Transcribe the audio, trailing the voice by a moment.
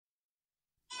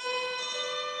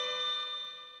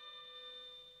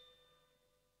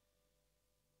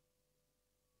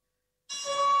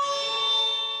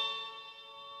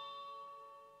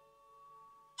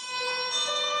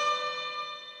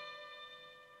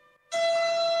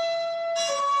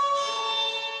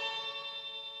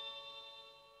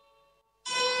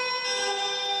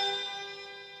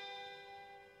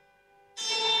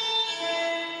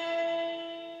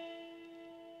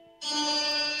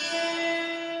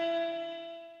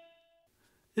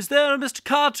Is there a Mr.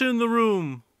 Carter in the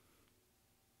room?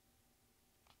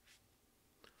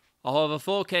 I'll have a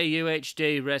 4K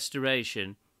UHD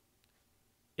restoration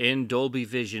in Dolby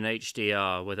Vision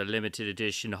HDR with a limited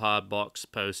edition hardbox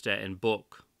poster and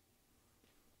book.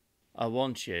 I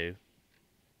want you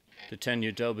to turn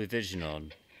your Dolby Vision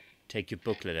on, take your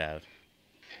booklet out,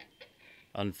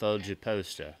 unfold your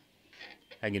poster,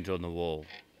 hang it on the wall.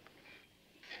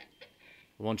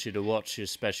 I want you to watch your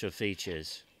special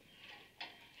features,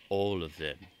 all of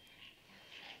them,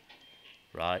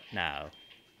 right now.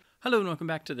 Hello and welcome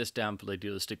back to this damn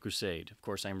idealistic crusade. Of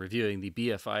course, I'm reviewing the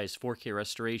BFI's 4K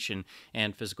restoration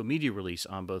and physical media release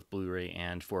on both Blu-ray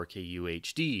and 4K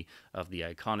UHD of the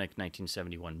iconic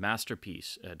 1971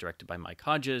 masterpiece, directed by Mike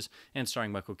Hodges and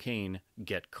starring Michael Caine,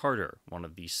 Get Carter, one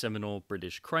of the seminal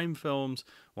British crime films,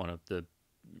 one of the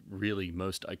really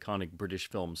most iconic British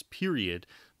films, period,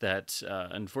 that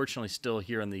unfortunately still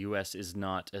here in the US is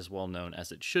not as well known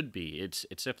as it should be. It's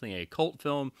definitely a cult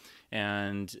film,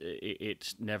 and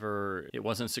it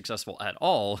wasn't successful at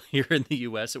all here in the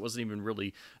US. It wasn't even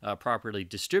really properly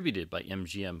distributed by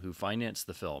MGM, who financed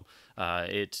the film.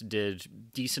 It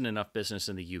did decent enough business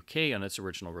in the UK on its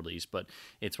original release, but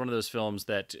it's one of those films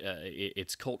that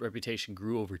its cult reputation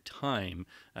grew over time.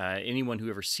 Anyone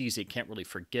who ever sees it can't really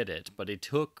forget it, but it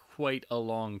took quite a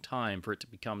long time for it to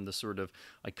become the sort of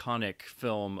iconic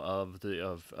film of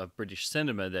British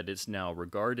cinema that it's now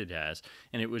regarded as.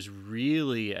 And it was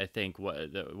really, I think,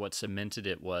 what cemented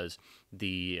it was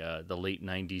the late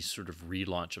 90s sort of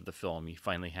relaunch of the film. You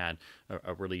finally had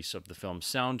a release of the film's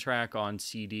soundtrack on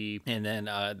CD, and then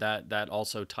that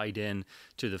also tied in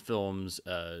to the film's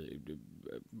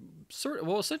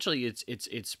essentially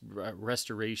its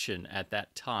restoration at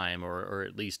that time, or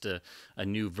at least a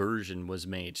new version was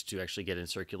made to actually get in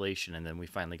circulation, and then we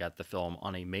finally got the film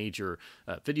on a major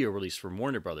video release from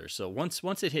Warner Brothers. So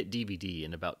once it hit DVD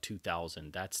in about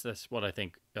 2000, that's what I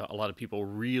think a lot of people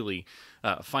really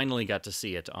finally got to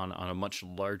see it on a much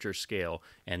larger scale,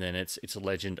 and then its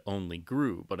legend only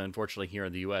grew. But unfortunately here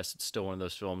in the US, it's still one of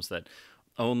those films that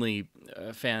only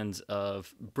fans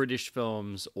of British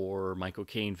films, or Michael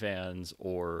Caine fans,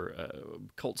 or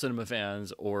cult cinema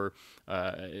fans, or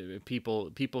people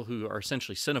who are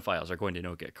essentially cinephiles are going to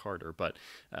know Get Carter. But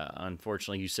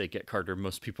unfortunately, you say Get Carter,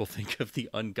 most people think of the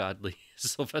ungodly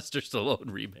Sylvester Stallone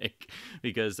remake,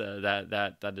 because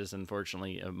that is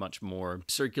unfortunately much more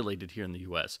circulated here in the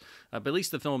U.S. But at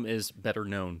least the film is better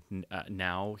known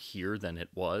now here than it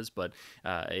was. But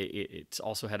it's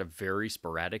also had a very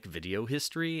sporadic video history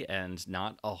and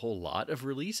not a whole lot of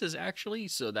releases, actually,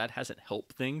 so that hasn't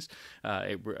helped things.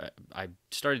 I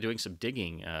started doing some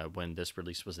digging when this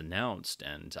release was announced,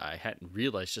 and I hadn't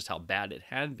realized just how bad it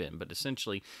had been. But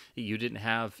essentially, you didn't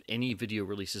have any video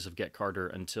releases of Get Carter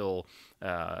until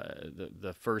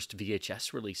the first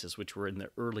VHS releases, which were in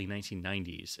the early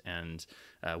 1990s, and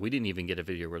we didn't even get a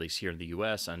video release here in the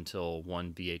US until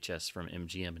one VHS from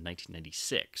MGM in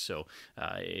 1996. So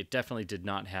it definitely did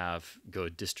not have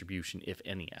good distribution, if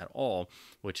any at all,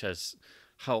 which has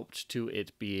helped to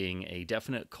it being a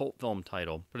definite cult film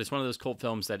title. But it's one of those cult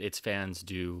films that its fans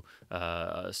do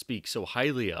speak so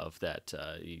highly of that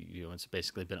it's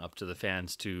basically been up to the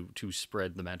fans to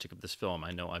spread the magic of this film.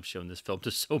 I know I've shown this film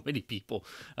to so many people,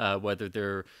 whether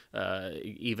they're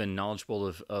even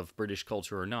knowledgeable of British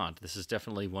culture or not. This is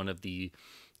definitely one of the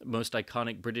most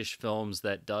iconic British films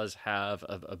that does have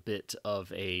a bit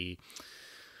of a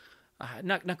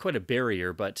not quite a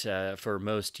barrier, but for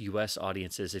most U.S.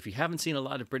 audiences, if you haven't seen a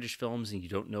lot of British films and you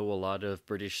don't know a lot of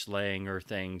British slang or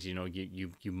things,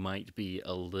 you might be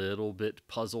a little bit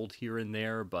puzzled here and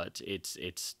there. But it's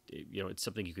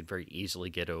something you can very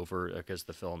easily get over, because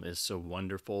the film is so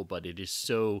wonderful, but it is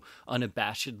so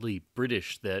unabashedly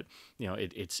British that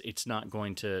it's not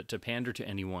going to pander to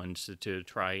anyone to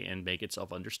try and make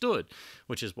itself understood,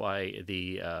 which is why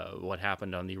what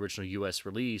happened on the original U.S.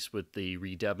 release with the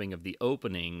redubbing of the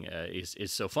opening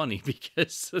is so funny,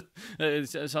 because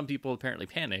some people apparently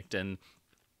panicked, and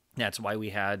that's why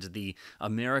we had the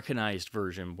Americanized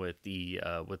version with the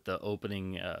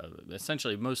opening.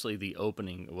 Essentially, mostly the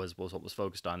opening was what was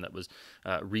focused on. That was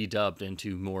redubbed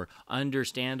into more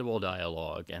understandable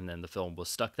dialogue, and then the film was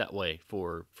stuck that way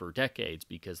for decades,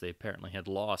 because they apparently had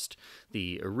lost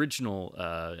the original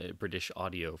British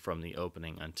audio from the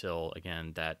opening until,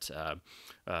 again, that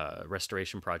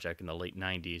restoration project in the late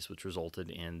 90s, which resulted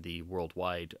in the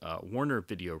worldwide Warner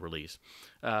video release.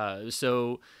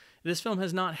 So this film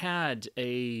has not had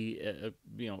it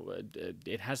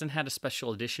hasn't had a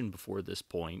special edition before this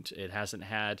point. It hasn't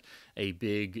had a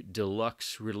big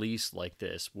deluxe release like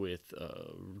this with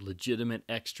legitimate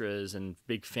extras and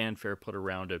big fanfare put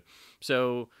around it.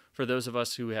 So for those of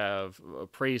us who have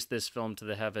praised this film to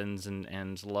the heavens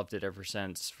and loved it ever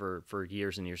since for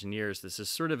years and years and years, this is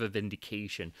sort of a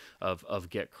vindication of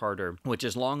Get Carter, which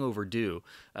is long overdue.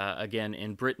 Again,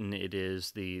 in Britain, it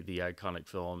is the iconic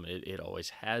film. It always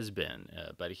has been.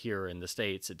 But here in the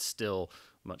States, it's still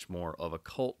much more of a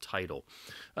cult title.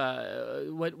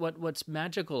 What's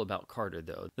magical about Carter,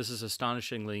 though, this is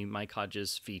astonishingly Mike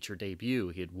Hodges' feature debut.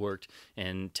 He had worked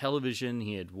in television,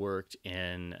 he had worked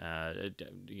in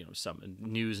some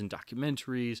news and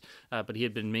documentaries, but he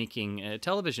had been making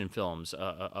television films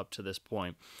up to this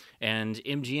point. And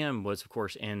MGM was, of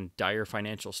course, in dire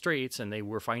financial straits, and they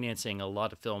were financing a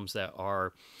lot of films that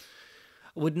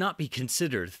would not be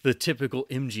considered the typical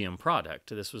MGM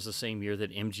product. This was the same year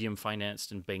that MGM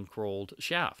financed and bankrolled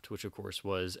Shaft, which of course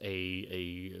was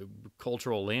a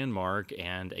cultural landmark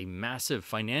and a massive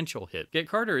financial hit. Get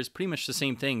Carter is pretty much the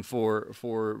same thing for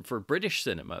British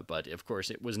cinema, but of course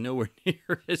it was nowhere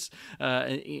near as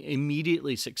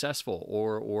immediately successful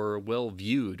or well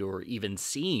viewed or even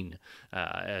seen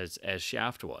as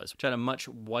Shaft was, which had a much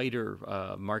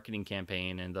wider marketing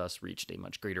campaign and thus reached a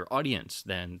much greater audience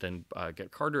than Get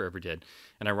Carter ever did.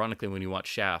 And ironically, when you watch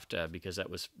Shaft, because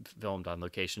that was filmed on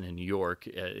location in New York,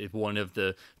 one of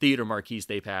the theater marquees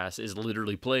they pass is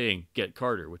literally playing Get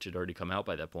Carter, which had already come out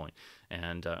by that point.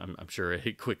 And I'm sure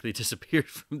it quickly disappeared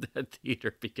from that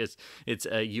theater because its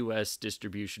U.S.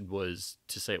 distribution was,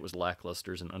 to say it was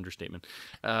lackluster is an understatement.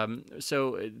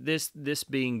 So this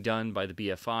being done by the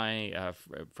BFI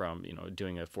from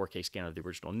doing a 4K scan of the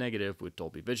original negative with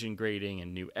Dolby Vision grading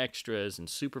and new extras and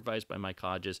supervised by Mike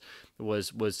Hodges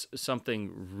was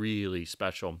something really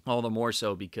special. All the more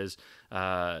so because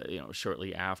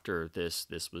shortly after this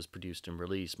was produced and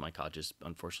released, Mike Hodges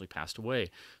unfortunately passed away.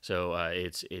 So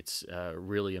it's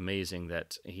really amazing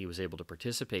that he was able to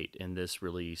participate in this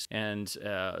release, and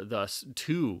thus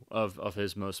two of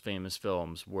his most famous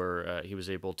films were he was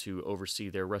able to oversee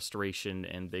their restoration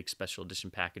and big special edition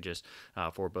packages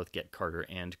for both Get Carter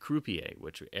and Croupier,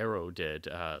 which Arrow did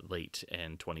late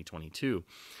in 2022.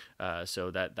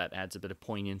 So that adds a bit of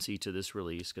poignancy to this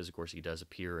release because, of course, he does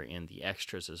appear in the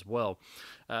extras as well.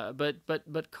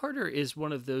 But Carter is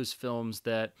one of those films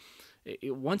that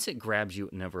once it grabs you,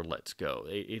 it never lets go.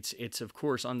 It's of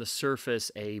course on the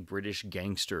surface a British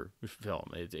gangster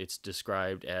film. It's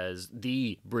described as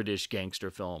the British gangster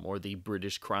film or the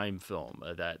British crime film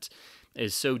that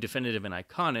is so definitive and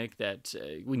iconic that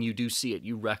when you do see it,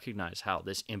 you recognize how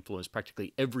this influenced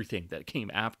practically everything that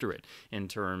came after it in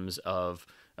terms of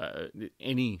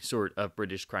any sort of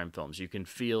British crime films. You can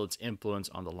feel its influence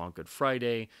on The Long Good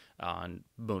Friday, on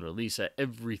Mona Lisa,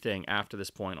 everything after this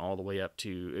point, all the way up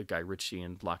to Guy Ritchie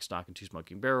and Lock, Stock, and Two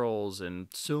Smoking Barrels, and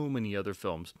so many other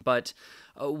films. But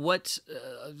what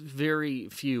very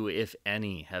few, if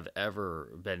any, have ever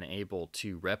been able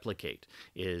to replicate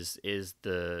is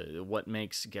what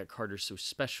makes Get Carter so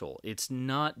special. It's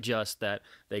not just that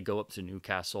they go up to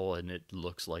Newcastle and it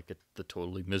looks like the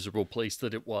totally miserable place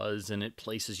that it was, and it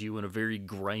places you in a very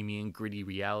grimy and gritty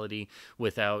reality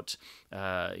without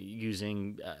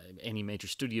using any major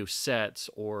studio sets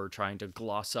or trying to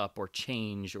gloss up or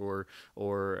change or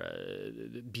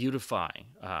beautify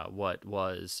what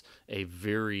was a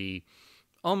very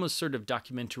almost sort of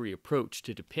documentary approach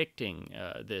to depicting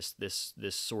this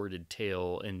sordid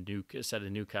tale set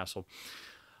in Newcastle.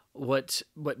 What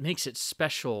makes it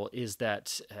special is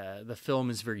that the film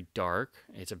is very dark.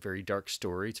 It's a very dark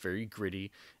story. It's very gritty.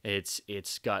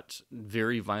 It's got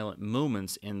very violent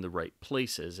moments in the right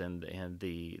places, and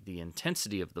the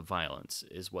intensity of the violence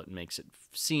is what makes it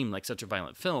seem like such a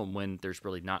violent film when there's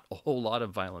really not a whole lot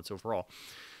of violence overall.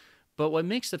 But what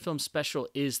makes the film special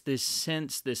is this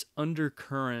sense, this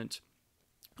undercurrent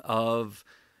of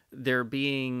there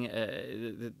being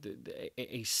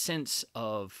a sense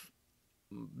of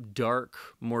dark,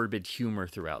 morbid humor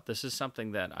throughout. This is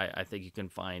something that I think you can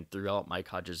find throughout Mike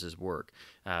Hodges' work.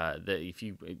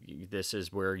 This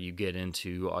is where you get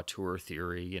into auteur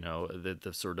theory,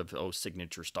 the sort of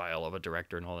signature style of a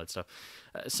director and all that stuff.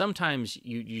 Sometimes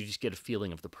you just get a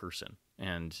feeling of the person,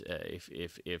 and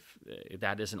if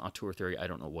that isn't auteur theory, I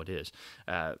don't know what is.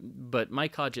 But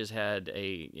Mike Hodges had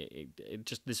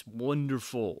just this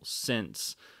wonderful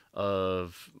sense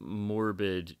of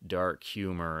morbid, dark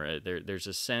humor. There's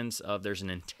a sense of, there's an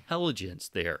intelligence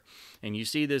there. And you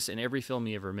see this in every film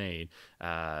he ever made,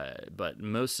 but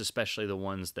most especially the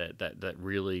ones that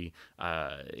really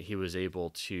he was able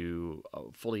to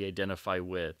fully identify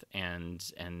with and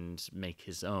make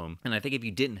his own. And I think if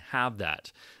you didn't have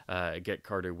that, Get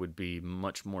Carter would be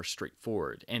much more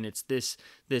straightforward. And it's this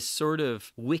sort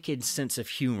of wicked sense of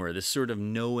humor, this sort of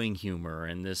knowing humor,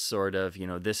 and this sort of,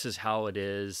 this is how it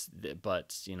is,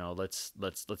 but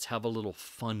let's have a little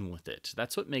fun with it.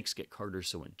 That's what makes Get Carter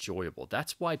so enjoyable.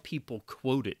 That's why people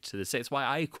quote it to this day. It's why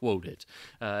I quote it.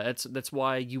 That's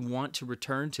why you want to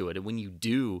return to it, and when you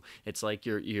do, it's like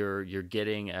you're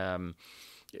getting.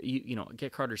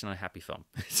 Get Carter's not a happy film.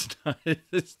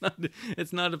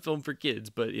 It's not a film for kids,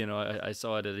 but I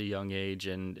saw it at a young age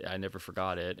and I never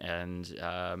forgot it. And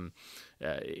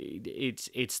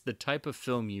it's the type of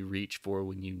film you reach for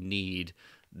when you need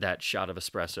that shot of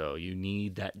espresso. You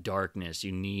need that darkness.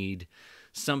 You need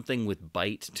something with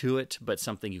bite to it, but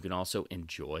something you can also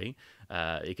enjoy.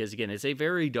 Because again, it's a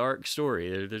very dark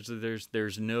story.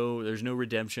 There's no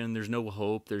redemption. There's no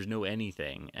hope. There's no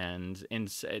anything. And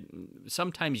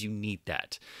sometimes you need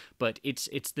that. But it's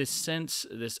this sense,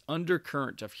 this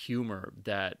undercurrent of humor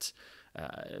that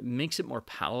makes it more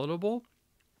palatable,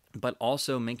 but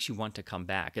also makes you want to come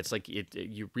back. It's like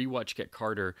you rewatch Get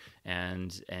Carter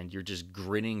and you're just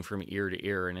grinning from ear to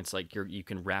ear, and it's like you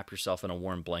can wrap yourself in a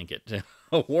warm blanket,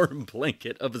 a warm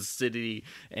blanket of acidity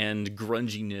and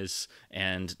grunginess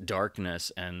and darkness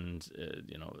and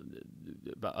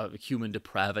human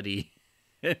depravity.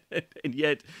 And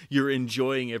yet you're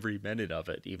enjoying every minute of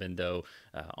it, even though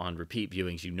on repeat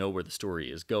viewings you know where the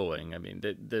story is going. I mean,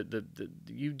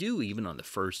 you do even on the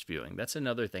first viewing. That's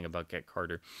another thing about Get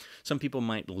Carter. Some people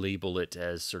might label it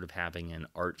as sort of having an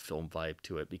art film vibe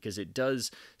to it, because it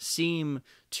does seem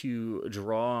to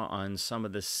draw on some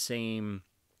of the same.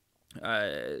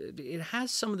 It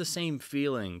has some of the same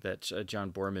feeling that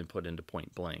John Boorman put into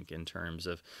Point Blank, in terms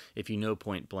of, if you know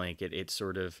Point Blank,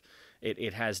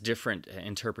 it has different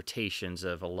interpretations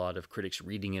of a lot of critics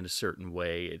reading it a certain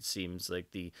way. It seems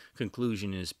like the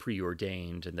conclusion is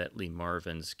preordained, and that Lee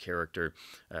Marvin's character,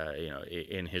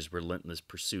 in his relentless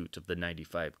pursuit of the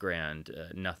 95 grand,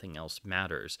 nothing else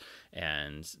matters,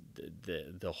 and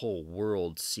the whole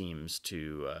world seems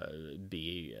to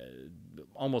be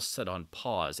almost set on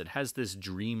pause. It has this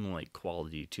dreamlike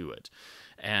quality to it.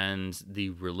 And the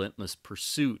relentless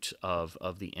pursuit of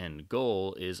the end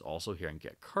goal is also here in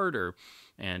Get Carter.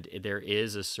 And there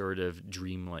is a sort of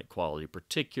dreamlike quality,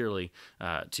 particularly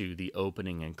to the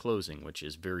opening and closing, which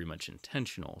is very much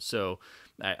intentional. So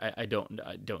I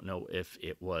don't know if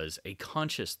it was a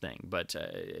conscious thing, but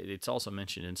it's also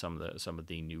mentioned in some of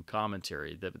the new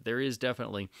commentary that there is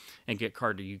definitely, in Get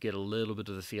Carter, you get a little bit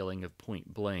of the feeling of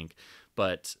Point Blank.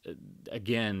 But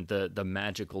again, the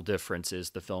magical difference is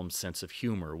the film's sense of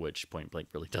humor, which Point Blank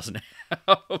really doesn't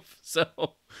have. So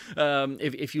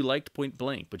if you liked Point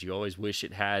Blank, but you always wish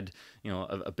it had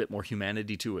a bit more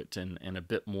humanity to it and a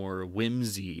bit more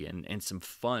whimsy and some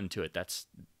fun to it, that's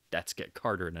Get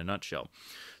Carter in a nutshell.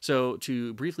 So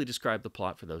to briefly describe the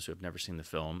plot for those who have never seen the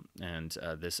film, and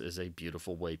this is a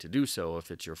beautiful way to do so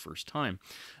if it's your first time,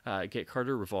 Get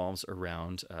Carter revolves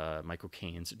around Michael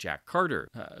Caine's Jack Carter,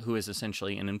 who is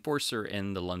essentially an enforcer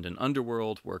in the London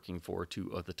underworld, working for two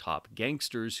of the top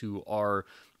gangsters who are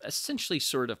essentially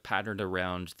sort of patterned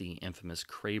around the infamous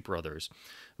Cray brothers.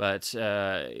 But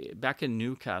back in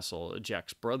Newcastle,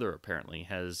 Jack's brother apparently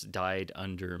has died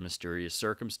under mysterious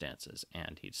circumstances,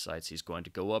 and he decides he's going to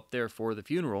go up there for the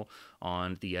funeral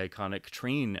on the iconic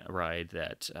train ride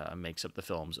that makes up the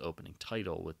film's opening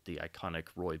title, with the iconic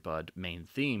Roy Budd main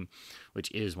theme,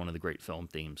 which is one of the great film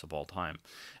themes of all time.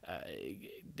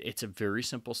 It's a very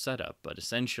simple setup, but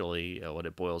essentially what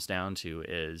it boils down to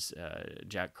is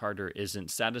Jack Carter isn't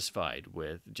satisfied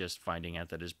with just finding out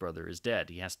that his brother is dead.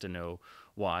 He has to know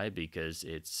why, because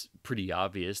it's pretty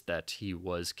obvious that he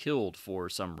was killed for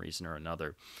some reason or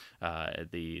another.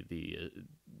 The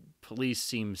police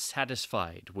seem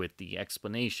satisfied with the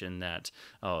explanation that,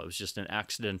 it was just an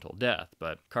accidental death,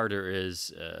 but Carter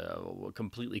is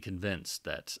completely convinced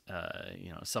that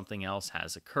something else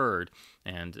has occurred,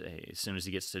 and as soon as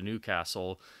he gets to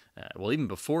Newcastle, even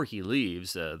before he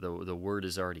leaves, the word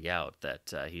is already out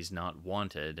that he's not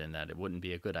wanted and that it wouldn't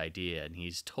be a good idea, and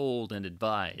he's told and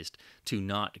advised to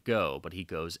not go, but he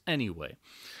goes anyway.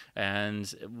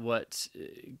 And what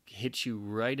hits you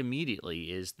right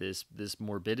immediately is this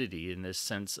morbidity and this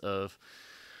sense of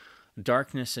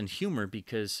darkness and humor,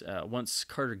 because once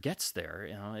Carter gets there,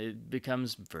 it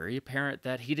becomes very apparent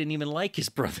that he didn't even like his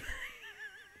brother.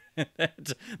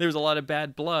 That there was a lot of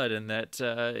bad blood, and that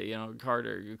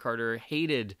Carter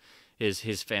hated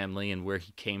his family and where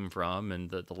he came from, and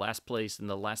the last place and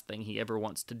the last thing he ever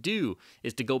wants to do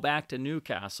is to go back to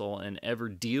Newcastle and ever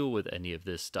deal with any of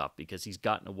this stuff because he's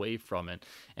gotten away from it.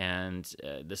 And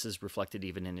this is reflected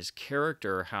even in his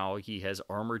character, how he has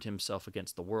armored himself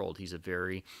against the world.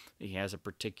 He has a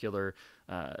particular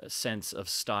sense of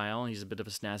style. He's a bit of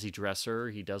a snazzy dresser.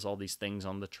 He does all these things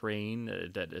on the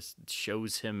train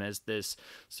shows him as this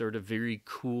sort of very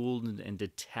cool and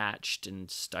detached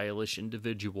and stylish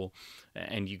individual.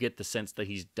 And you get the sense that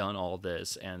he's done all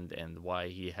this, and why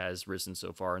he has risen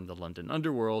so far in the London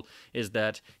underworld is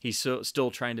that he's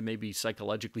still trying to maybe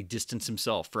psychologically distance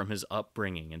himself from his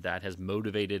upbringing, and that has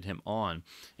motivated him on.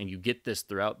 And you get this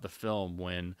throughout the film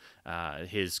when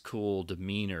his cool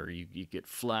demeanor, you get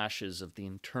flashes of the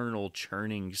internal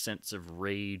churning sense of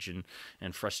rage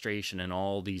and frustration and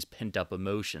all these pent-up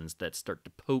emotions that start to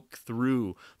poke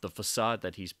through the facade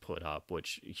that he's put up,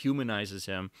 which humanizes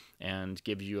him and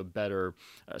gives you a better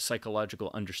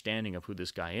psychological understanding of who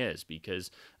this guy is,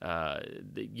 because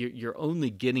you're only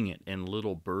getting it in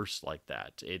little bursts like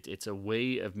that. It's a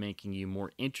way of making you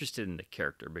more interested in the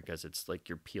character, because it's like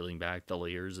you're peeling back the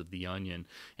layers of the onion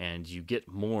and you get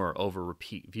more over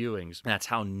repeat viewings. That's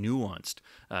how nuanced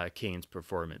Kane's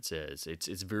performance is.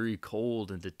 It's very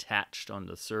cold and detached on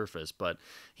the surface, but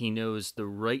he knows the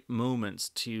right moments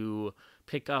to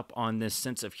pick up on this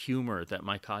sense of humor that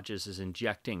Mike Hodges is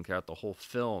injecting throughout the whole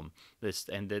film.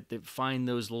 That find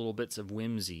those little bits of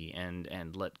whimsy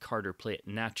and let Carter play it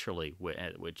naturally,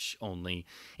 which only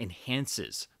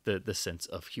enhances the sense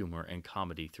of humor and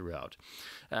comedy throughout.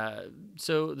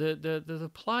 So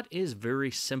the plot is very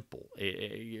simple.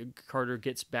 Carter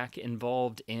gets back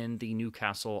involved in the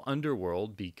Newcastle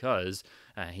underworld because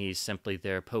he's simply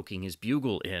there poking his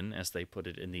bugle in, as they put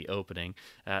it in the opening.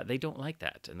 They don't like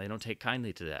that, and they don't take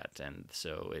kindly to that, and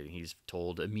so he's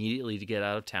told immediately to get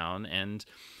out of town. And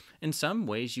in some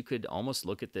ways, you could almost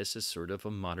look at this as sort of a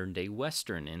modern-day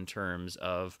Western, in terms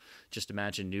of, just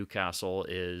imagine Newcastle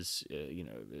is,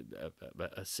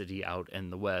 a city out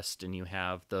in the West, and you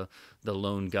have the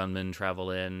lone gunman travel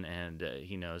in, and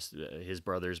he knows his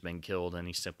brother's been killed, and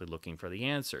he's simply looking for the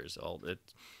answers.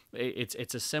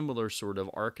 It's a similar sort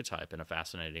of archetype in a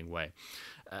fascinating way.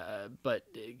 But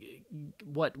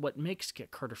what makes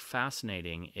Carter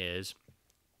fascinating is,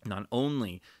 not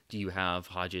only do you have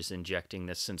Hodges injecting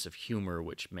this sense of humor,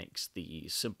 which makes the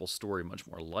simple story much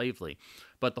more lively,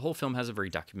 but the whole film has a very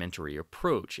documentary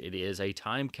approach. It is a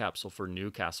time capsule for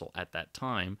Newcastle at that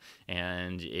time,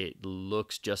 and it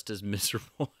looks just as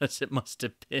miserable as it must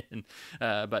have been.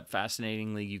 But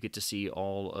fascinatingly, you get to see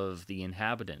all of the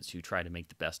inhabitants who try to make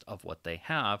the best of what they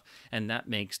have, and that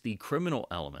makes the criminal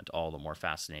element all the more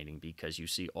fascinating, because you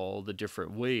see all the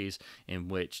different ways in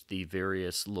which the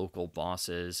various local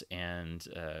bosses and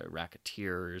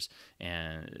racketeers,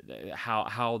 and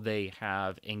how they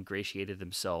have ingratiated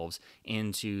themselves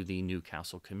into the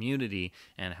Newcastle community,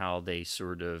 and how they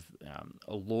sort of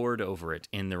lord over it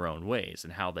in their own ways,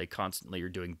 and how they constantly are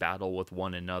doing battle with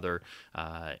one another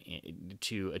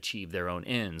to achieve their own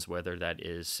ends, whether that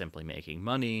is simply making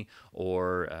money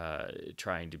or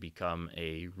trying to become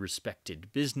a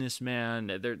respected businessman.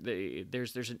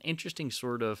 There's an interesting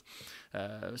sort of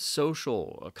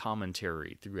social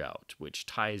commentary throughout, which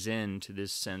ties into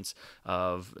this sense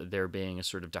of there being a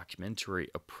sort of documentary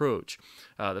approach.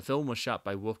 The film was shot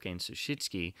by Wolfgang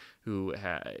Suschitzky, who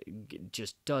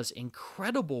just does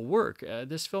incredible work.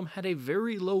 This film had a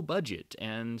very low budget,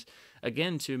 and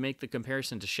again, to make the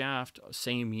comparison to Shaft,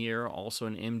 same year, also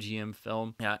an MGM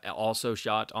film, also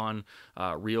shot on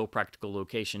real practical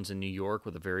locations in New York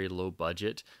with a very low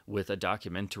budget, with a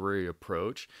documentary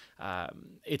approach.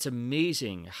 It's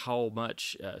amazing how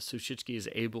much Suschitzky is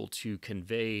able to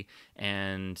convey,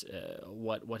 and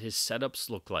what his setups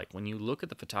look like. When you look at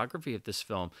the photography of this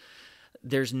film,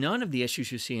 there's none of the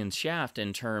issues you see in Shaft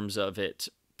in terms of it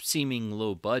seeming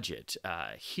low budget.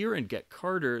 Here in Get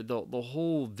Carter, the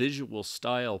whole visual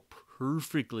style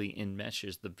perfectly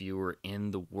enmeshes the viewer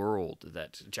in the world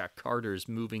that Jack Carter is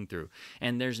moving through,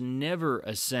 and there's never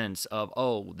a sense of,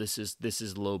 oh, this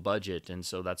is low budget, and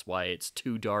so that's why it's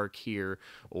too dark here,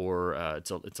 or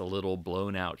it's a little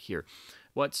blown out here.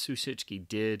 What Suschitzky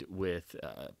did with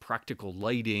practical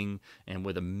lighting, and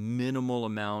with a minimal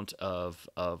amount of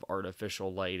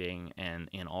artificial lighting, and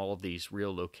in all of these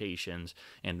real locations,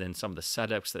 and then some of the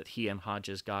setups that he and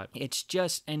Hodges got, it's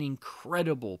just an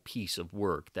incredible piece of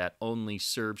work that only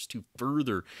serves to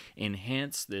further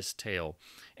enhance this tale.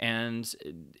 And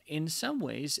in some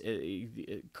ways,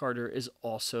 Carter is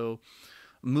also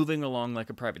moving along like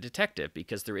a private detective,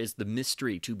 because there is the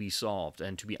mystery to be solved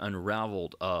and to be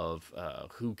unraveled of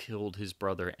who killed his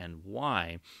brother and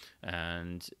why.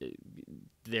 And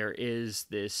there is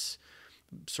this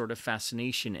sort of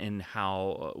fascination in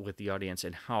how, with the audience,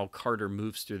 and how Carter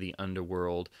moves through the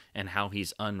underworld and how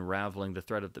he's unraveling the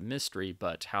thread of the mystery,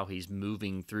 but how he's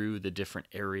moving through the different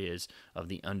areas of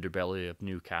the underbelly of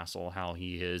Newcastle, how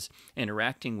he is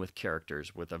interacting with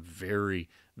characters with a very,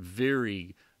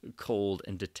 very cold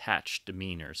and detached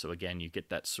demeanor. So again, you get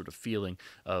that sort of feeling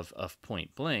of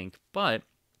Point Blank, but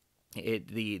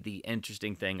the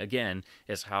interesting thing again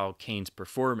is how Kane's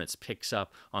performance picks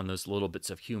up on those little bits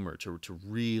of humor to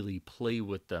really play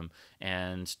with them,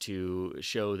 and to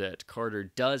show that Carter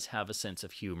does have a sense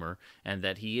of humor, and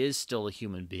that he is still a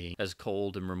human being, as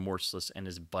cold and remorseless and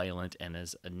as violent and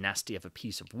as nasty of a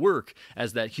piece of work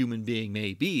as that human being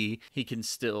may be. He can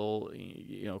still,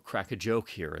 crack a joke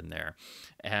here and there.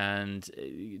 And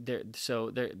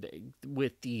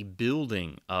with the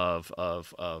building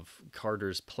of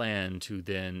Carter's plan to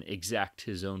then exact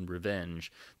his own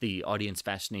revenge, the audience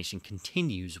fascination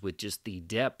continues with just the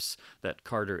depths that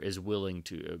Carter is willing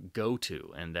to go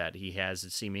to, and that he has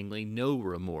seemingly no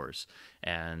remorse,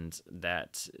 and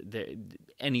that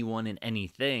anyone and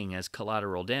anything as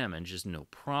collateral damage is no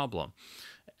problem.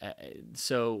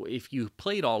 So if you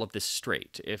played all of this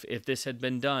straight, if this had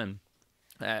been done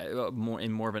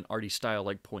more of an arty style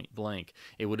like Point Blank,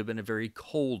 it would have been a very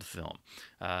cold film.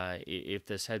 If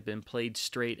this had been played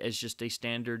straight as just a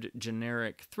standard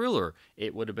generic thriller,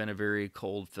 it would have been a very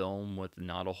cold film with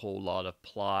not a whole lot of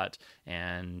plot,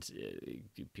 and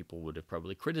people would have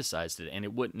probably criticized it, and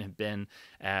it wouldn't have been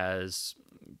as...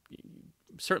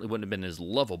 certainly wouldn't have been as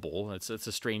lovable. It's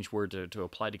a strange word to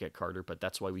apply to Get Carter, but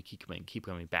that's why we keep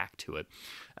coming back to it.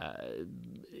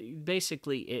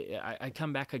 Basically, I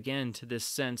come back again to this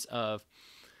sense of,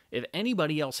 if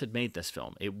anybody else had made this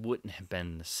film, it wouldn't have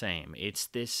been the same. It's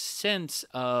this sense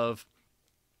of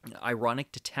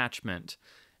ironic detachment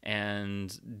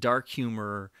and dark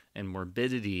humor and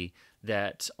morbidity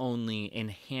that only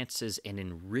enhances and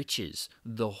enriches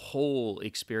the whole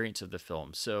experience of the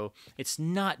film. So it's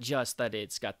not just that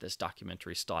it's got this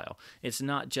documentary style. It's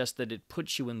not just that it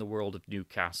puts you in the world of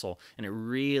Newcastle and it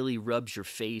really rubs your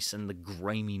face in the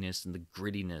griminess and the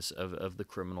grittiness of the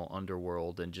criminal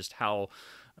underworld, and just how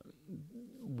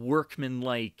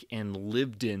workmanlike and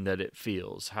lived in that it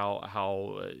feels.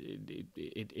 How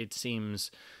it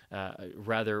seems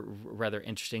rather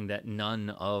interesting that none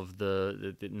of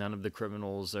the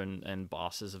criminals and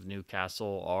bosses of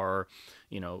Newcastle are,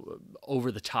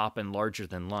 over the top and larger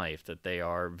than life. That they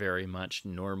are very much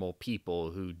normal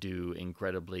people who do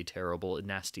incredibly terrible and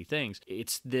nasty things.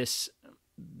 It's this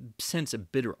sense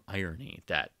of bitter irony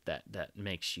that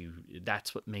makes you,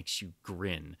 that's what makes you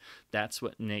grin. That's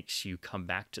what makes you come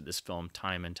back to this film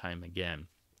time and time again.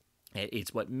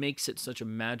 It's what makes it such a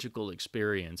magical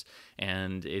experience,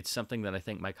 and it's something that I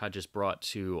think Mike Hodges brought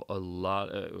to a lot,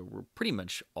 pretty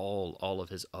much all of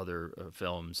his other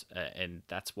films, and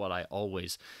that's what I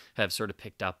always have sort of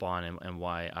picked up on, and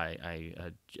why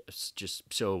I just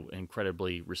so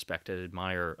incredibly respect and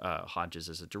admire Hodges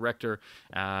as a director,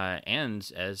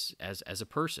 and as a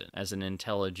person, as an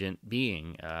intelligent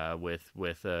being,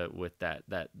 with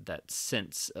that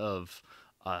sense of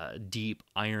deep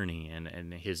irony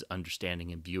and his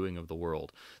understanding and viewing of the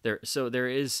world. So there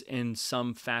is, in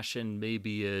some fashion,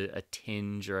 maybe a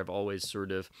tinge, or I've always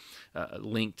sort of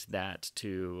linked that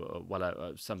to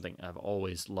something I've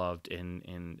always loved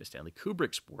in Stanley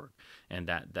Kubrick's work, and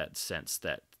that sense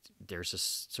that there's a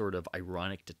sort of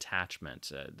ironic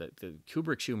detachment. The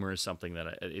Kubrick's humor is something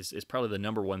that is probably the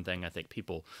number one thing I think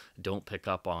people don't pick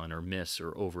up on or miss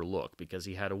or overlook, because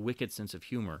he had a wicked sense of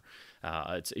humor.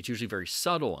 It's usually very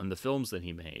subtle in the films that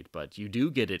he made, but you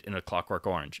do get it in A Clockwork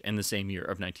Orange in the same year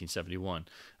of 1971,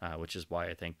 which is why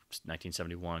I think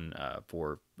 1971,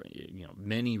 for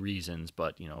many reasons,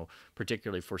 but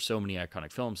particularly for so many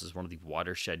iconic films, is one of the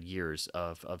watershed years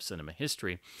of cinema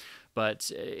history.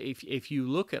 But if you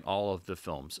look at all of the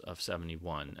films of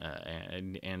 71,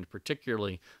 and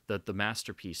particularly the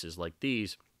masterpieces like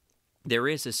these, there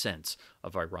is a sense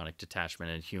of ironic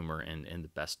detachment and humor in the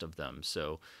best of them.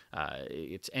 So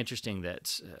it's interesting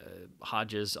that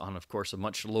Hodges, on, of course, a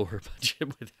much lower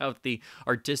budget without the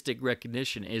artistic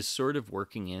recognition, is sort of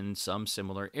working in some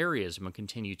similar areas and will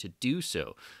continue to do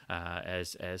so,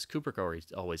 as Kubrick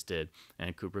always did.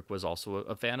 And Kubrick was also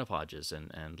a fan of Hodges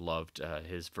and loved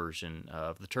his version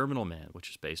of The Terminal Man, which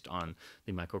is based on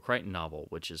the Michael Crichton novel,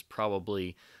 which is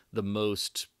probably the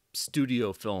most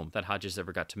studio film that Hodges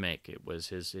ever got to make. It was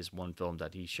his one film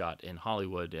that he shot in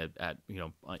Hollywood at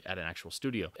an actual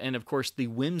studio. And of course, the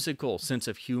whimsical sense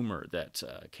of humor that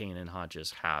Kane and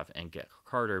Hodges have and Get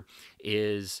Carter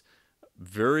is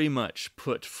very much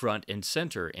put front and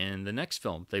center in the next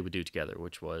film they would do together,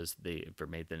 which was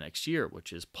made the next year,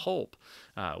 which is Pulp,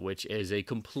 which is a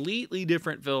completely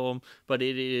different film, but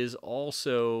it is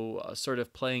also sort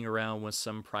of playing around with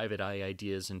some private eye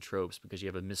ideas and tropes, because you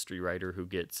have a mystery writer who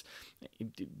gets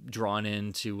drawn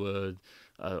into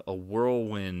a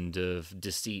whirlwind of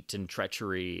deceit and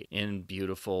treachery in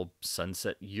beautiful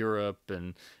sunset Europe,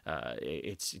 and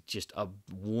it's just a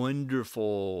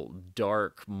wonderful,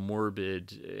 dark, morbid.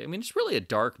 I mean, it's really a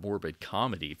dark, morbid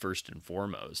comedy first and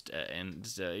foremost, and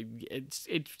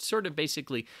it sort of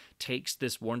basically takes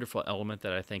this wonderful element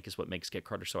that I think is what makes Get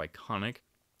Carter so iconic,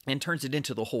 and turns it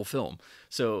into the whole film.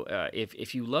 So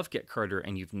if you love Get Carter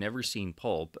and you've never seen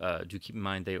Pulp, do keep in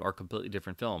mind they are completely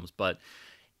different films, but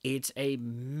it's a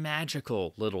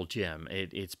magical little gem.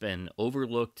 It's been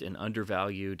overlooked and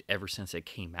undervalued ever since it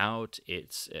came out.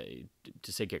 It's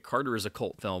to say Get Carter is a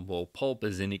cult film. Well, Pulp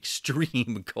is an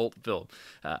extreme cult film,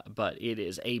 but it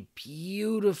is a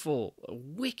beautiful,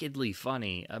 wickedly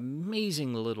funny,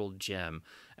 amazing little gem.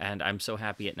 And I'm so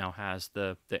happy it now has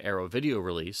the Arrow video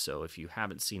release. So if you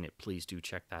haven't seen it, please do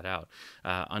check that out.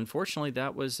 Unfortunately,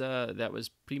 that was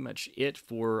pretty much it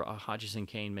for Hodges and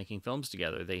Kane making films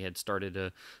together. They had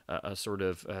started a sort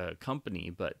of company,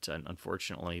 but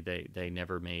unfortunately, they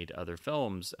never made other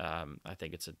films. I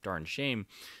think it's a darn shame,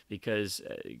 because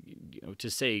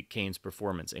to say Kane's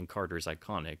performance in Carter is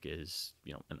iconic is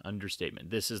an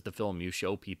understatement. This is the film you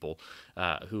show people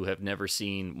who have never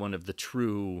seen one of the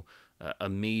true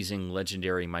amazing,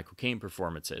 legendary Michael Caine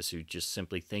performances, who just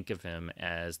simply think of him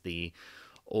as the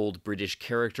old British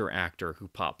character actor who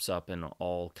pops up in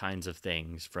all kinds of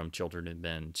things, from Children and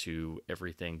Men to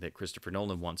everything that Christopher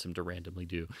Nolan wants him to randomly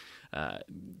do.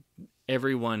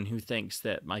 Everyone who thinks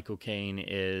that Michael Caine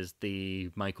is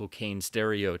the Michael Caine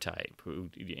stereotype,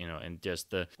 who, and just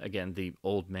the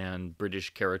old man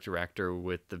British character actor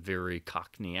with the very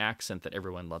Cockney accent that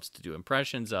everyone loves to do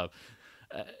impressions of,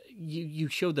 you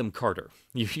show them Carter.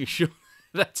 You show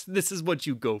this is what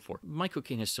you go for. Michael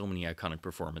Caine has so many iconic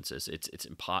performances.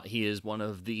 He is one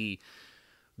of the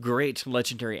great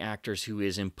legendary actors who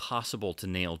is impossible to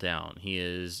nail down.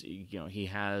 He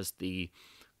has the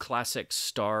classic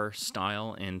star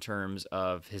style in terms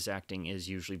of his acting is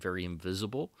usually very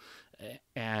invisible.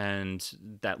 And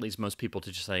that leads most people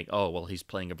to just think, oh, well, he's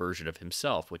playing a version of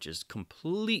himself, which is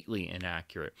completely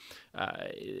inaccurate.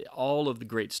 All of the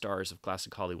great stars of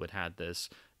classic Hollywood had this.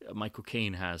 Michael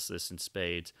Caine has this in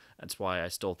spades. That's why I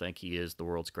still think he is the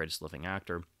world's greatest living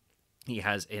actor. He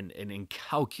has an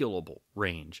incalculable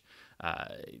range.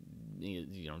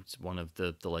 It's one of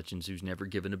the legends who's never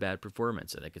given a bad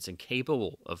performance. I think it's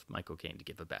incapable of Michael Caine to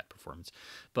give a bad performance.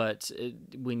 But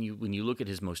when you look at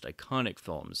his most iconic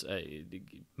films,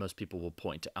 most people will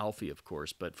point to Alfie, of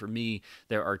course. But for me,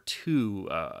 there are two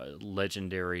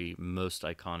legendary, most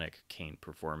iconic Caine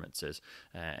performances,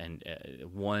 and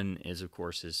one is, of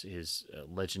course, his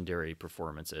legendary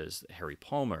performance as Harry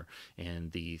Palmer in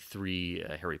the three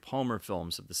Harry Palmer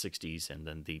films of the '60s, and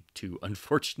then the two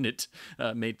unfortunate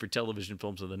made-for-television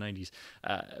films of the '90s.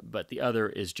 But the other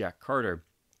is Jack Carter,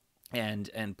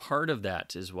 and part of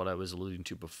that is what I was alluding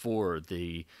to before,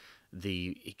 the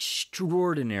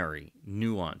extraordinary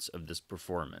nuance of this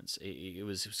performance. It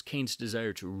was Caine's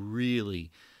desire to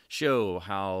really show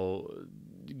how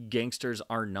gangsters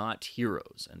are not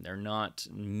heroes, and they're not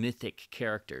mythic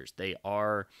characters. They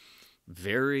are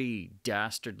very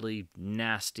dastardly,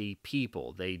 nasty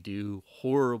people. They do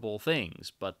horrible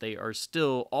things, but they are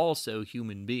still also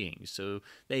human beings. So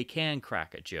they can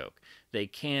crack a joke. They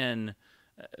can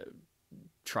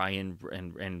try and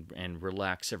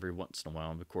relax every once in a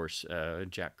while. And of course,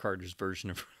 Jack Carter's version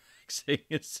of relaxing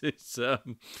is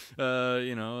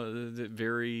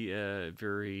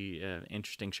very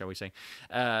interesting, shall we say.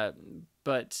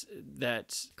 But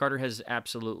that Carter has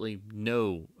absolutely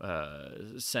no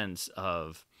sense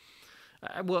of...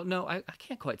 I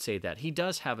can't quite say that. He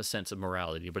does have a sense of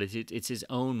morality, but it's his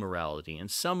own morality.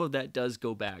 And some of that does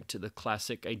go back to the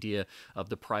classic idea of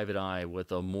the private eye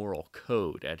with a moral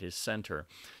code at his center.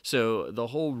 So the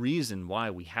whole reason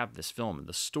why we have this film and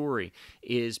the story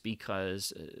is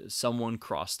because someone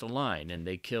crossed a line and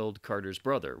they killed Carter's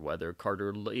brother, whether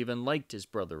Carter even liked his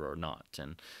brother or not,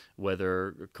 and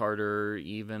whether Carter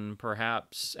even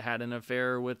perhaps had an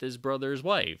affair with his brother's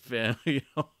wife. They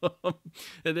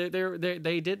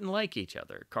didn't like each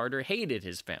other. Carter hated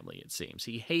his family, it seems.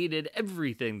 He hated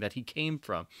everything that he came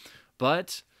from.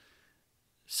 But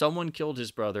someone killed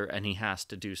his brother and he has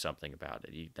to do something about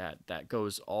it. That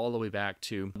goes all the way back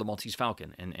to the Maltese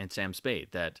Falcon and Sam Spade,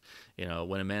 that, you know,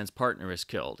 when a man's partner is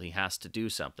killed, he has to do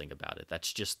something about it.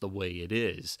 That's just the way it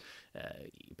is,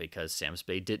 because Sam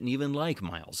Spade didn't even like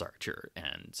Miles Archer,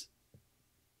 and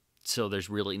so there's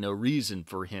really no reason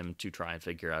for him to try and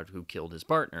figure out who killed his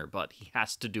partner, but he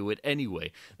has to do it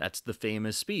anyway. That's the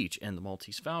famous speech in the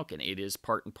Maltese Falcon. It is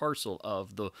part and parcel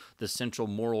of the central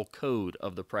moral code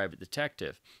of the private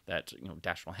detective that, you know,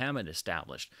 Dashiell Hammett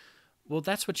established. Well,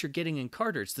 that's what you're getting in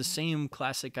Carter. It's the same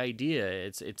classic idea.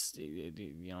 It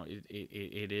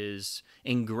is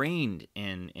ingrained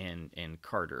in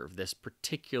Carter.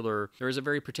 There is a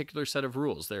very particular set of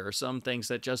rules. There are some things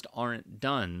that just aren't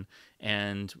done,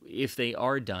 and if they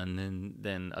are done,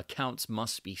 then accounts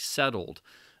must be settled.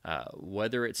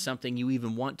 Whether it's something you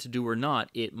even want to do or not,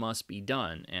 it must be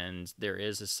done. And there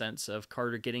is a sense of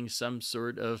Carter getting some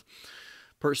sort of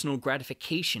personal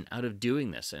gratification out of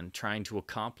doing this and trying to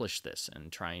accomplish this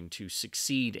and trying to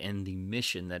succeed in the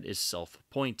mission that is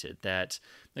self-appointed, that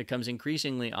it becomes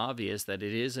increasingly obvious that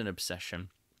it is an obsession,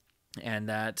 and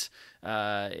that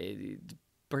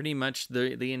pretty much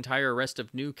the entire rest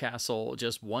of Newcastle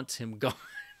just wants him gone.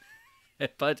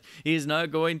 But he's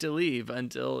not going to leave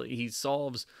until he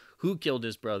solves who killed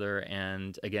his brother,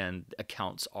 and again,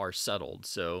 accounts are settled.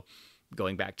 So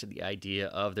going back to the idea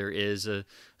of there is a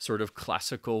sort of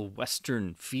classical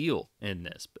Western feel in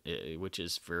this, which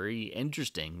is very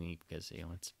interesting because, you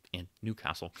know, it's in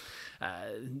Newcastle.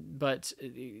 But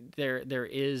there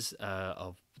is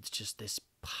just this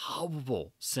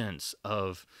palpable sense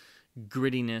of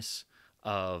grittiness,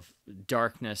 of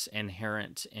darkness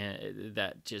inherent,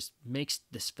 that just makes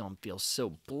this film feel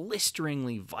so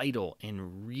blisteringly vital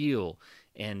and real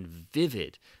and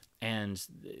vivid. And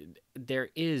there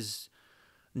is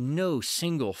no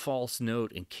single false note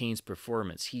in Kane's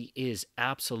performance. He is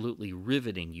absolutely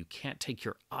riveting. You can't take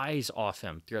your eyes off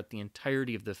him throughout the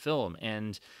entirety of the film.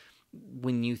 And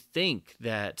when you think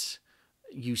that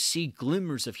you see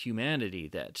glimmers of humanity,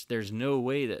 that there's no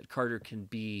way that Carter can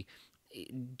be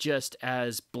just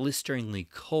as blisteringly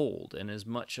cold and as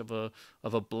much of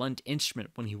a blunt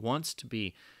instrument when he wants to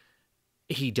be,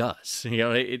 he does. You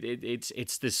know,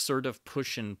 it's this sort of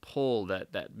push and pull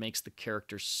that makes the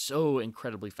character so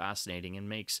incredibly fascinating and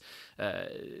makes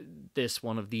this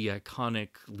one of the iconic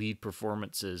lead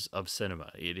performances of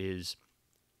cinema. It is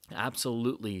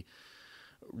absolutely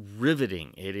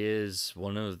riveting. It is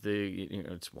one of the,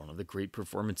 it's one of the great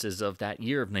performances of that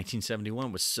year of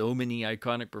 1971, with so many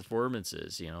iconic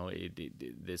performances. You know,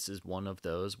 this is one of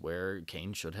those where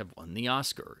Kane should have won the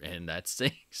Oscar, and that's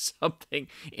saying something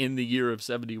in the year of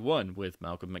 71, with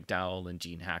Malcolm McDowell and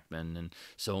Gene Hackman and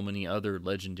so many other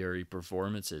legendary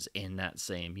performances in that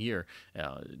same year.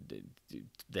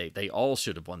 They all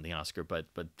should have won the Oscar, but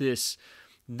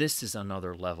this is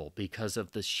another level because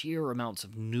of the sheer amounts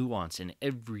of nuance in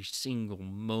every single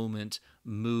moment,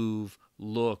 move,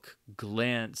 look,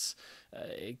 glance.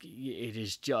 It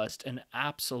is just an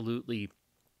absolutely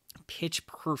pitch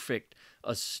perfect,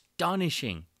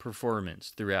 astonishing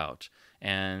performance throughout.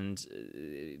 And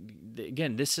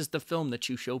again, this is the film that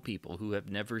you show people who have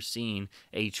never seen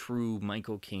a true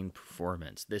Michael Caine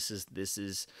performance. This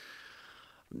is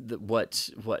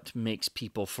what makes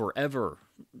people forever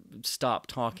stop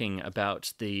talking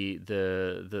about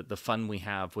the fun we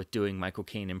have with doing Michael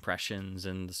Caine impressions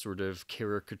and the sort of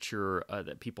caricature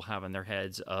that people have in their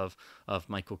heads of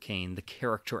Michael Caine, the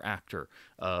character actor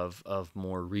of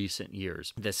more recent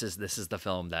years. This is the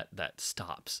film that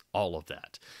stops all of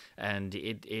that, and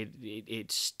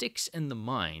it sticks in the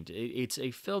mind. It's a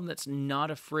film that's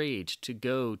not afraid to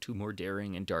go to more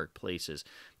daring and dark places.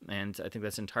 And I think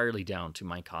that's entirely down to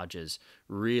Mike Hodges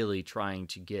really trying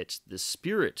to get the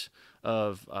spirit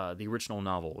of the original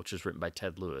novel, which was written by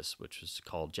Ted Lewis, which was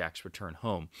called Jack's Return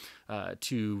Home,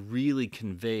 to really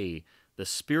convey the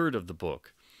spirit of the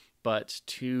book, but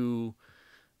to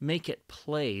make it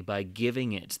play by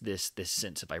giving it this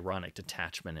sense of ironic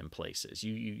detachment in places.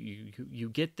 You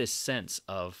get this sense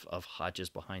of Hodges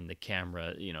behind the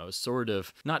camera, sort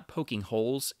of not poking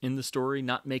holes in the story,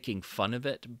 not making fun of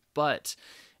it, but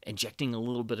injecting a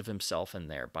little bit of himself in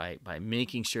there by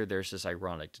making sure there's this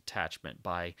ironic detachment,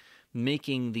 by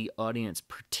making the audience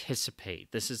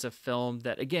participate. This is a film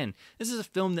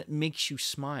that makes you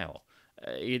smile.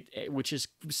 Which is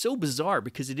so bizarre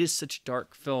because it is such a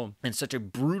dark film and such a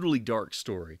brutally dark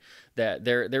story that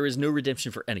there is no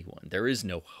redemption for anyone. There is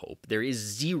no hope. There is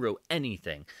zero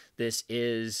anything. This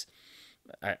is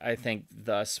I think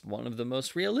thus one of the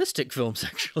most realistic films,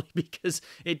 actually, because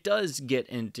it does get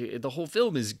into, the whole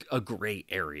film is a gray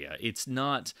area. It's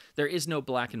not, there is no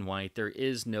black and white, there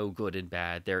is no good and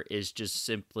bad, there is just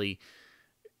simply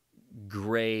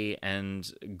gray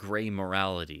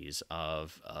moralities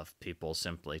of people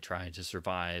simply trying to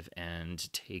survive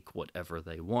and take whatever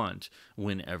they want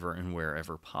whenever and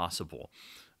wherever possible.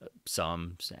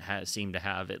 Some seem to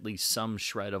have at least some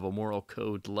shred of a moral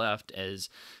code left, as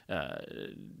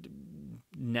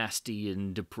nasty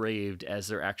and depraved as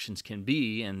their actions can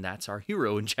be, and that's our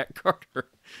hero in Jack Carter,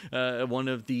 one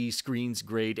of the screen's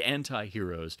great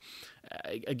anti-heroes.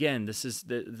 Again, this is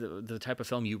the type of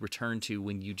film you return to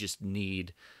when you just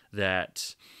need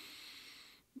that.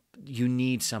 You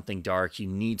need something dark, you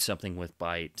need something with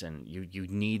bite, and you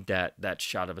need that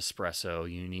shot of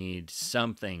espresso. You need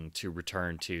something to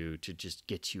return to just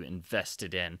get you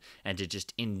invested in and to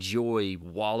just enjoy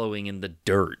wallowing in the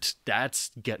dirt.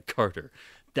 That's Get Carter.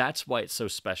 That's why it's so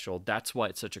special. That's why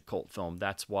it's such a cult film.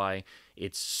 That's why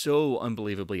it's so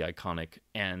unbelievably iconic,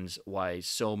 and why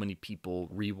so many people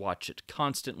rewatch it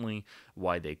constantly,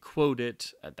 why they quote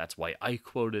it. That's why I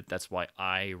quote it. That's why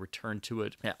I return to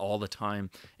it all the time.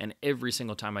 And every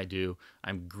single time I do,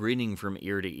 I'm grinning from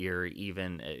ear to ear,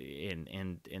 even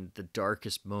in the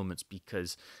darkest moments,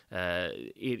 because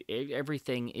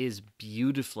everything is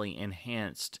beautifully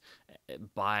enhanced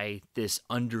by this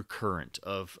undercurrent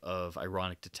of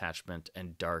ironic detachment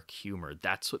and dark humor.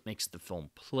 That's what makes the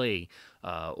film play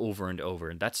over and over,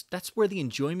 and that's where the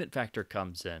enjoyment factor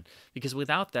comes in. Because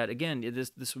without that, again,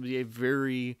 this would be a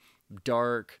very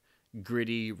dark,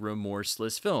 gritty,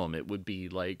 remorseless film. It would be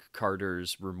like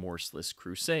Carter's Remorseless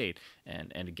Crusade,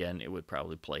 and again, it would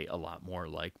probably play a lot more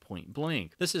like Point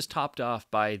Blank. This is topped off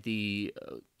by the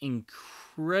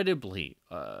incredibly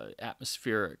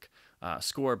atmospheric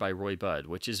score by Roy Budd,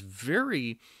 which is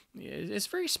very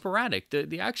sporadic.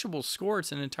 The actual score,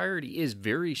 its entirety, is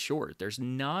very short. There's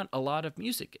not a lot of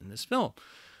music in this film,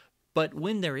 but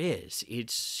when there is,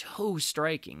 it's so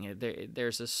striking.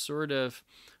 There's a sort of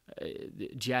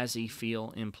jazzy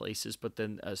feel in places, but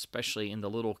then especially in the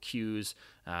little cues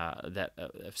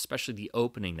especially the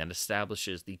opening that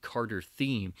establishes the Carter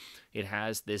theme, it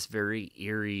has this very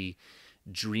eerie,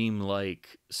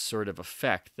 dreamlike sort of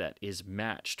effect that is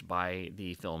matched by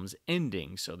the film's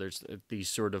ending. So there's these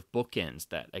sort of bookends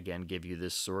that again give you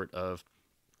this sort of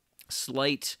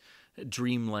slight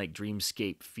dreamlike,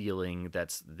 dreamscape feeling.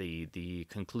 That's the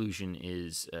conclusion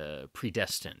is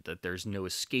predestined, that there's no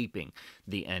escaping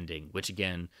the ending, which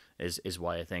again is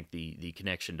why I think the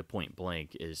connection to Point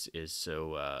Blank is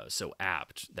so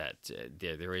apt, that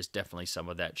there is definitely some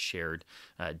of that shared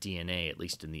DNA, at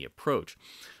least in the approach.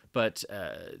 But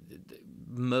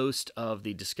most of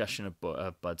the discussion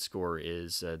of Bud's score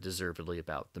is deservedly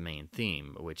about the main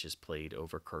theme, which is played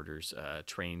over Carter's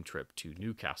train trip to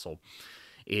Newcastle.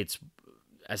 It's,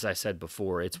 as I said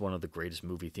before, it's one of the greatest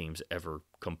movie themes ever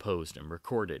composed and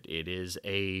recorded. It is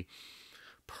a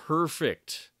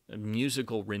perfect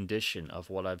musical rendition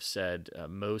of what I've said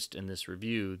most in this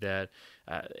review, that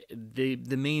the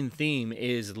main theme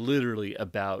is literally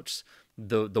about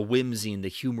the whimsy and the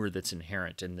humor that's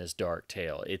inherent in this dark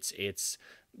tale. It's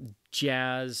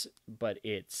jazz, but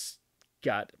it's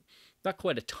got not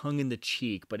quite a tongue in the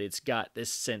cheek, but it's got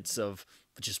this sense of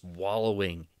just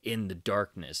wallowing in the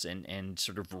darkness and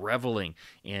sort of reveling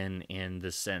in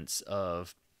the sense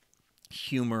of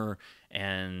humor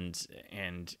and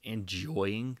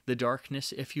enjoying the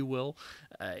darkness, if you will.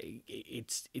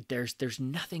 There's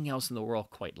nothing else in the world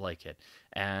quite like it,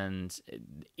 and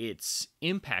its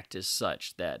impact is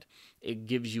such that it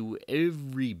gives you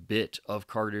every bit of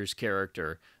Carter's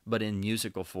character, but in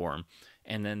musical form.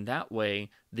 And then that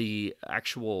way, the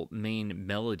actual main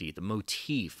melody, the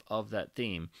motif of that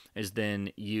theme, is then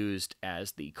used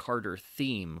as the Carter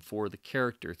theme for the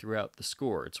character throughout the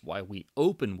score. It's why we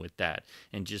open with that,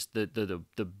 and just the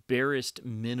barest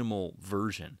minimal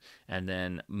version. And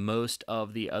then most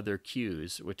of the other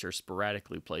cues, which are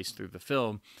sporadically placed through the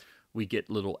film, we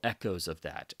get little echoes of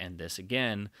that. And this,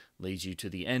 again, leads you to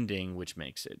the ending, which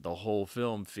makes the whole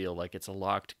film feel like it's a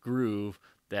locked groove,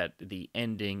 that the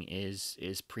ending is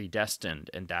predestined,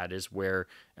 and that is where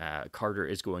Carter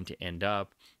is going to end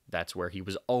up. That's where he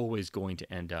was always going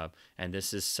to end up, and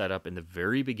this is set up in the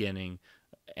very beginning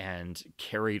and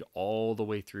carried all the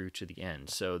way through to the end.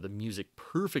 So the music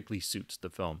perfectly suits the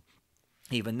film,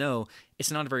 even though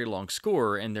it's not a very long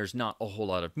score and there's not a whole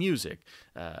lot of music.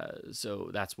 So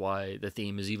that's why the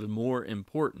theme is even more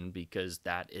important, because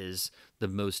that is the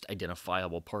most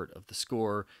identifiable part of the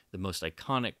score, the most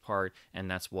iconic part, and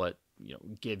that's what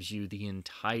gives you the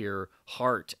entire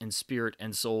heart and spirit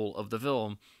and soul of the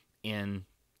film. in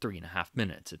 3.5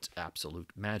 minutes. It's absolute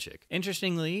magic.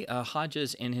 Interestingly,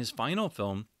 Hodges in his final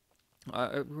film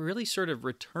really sort of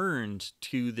returned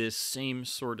to this same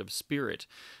sort of spirit.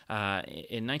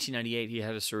 In 1998, he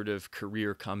had a sort of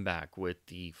career comeback with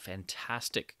the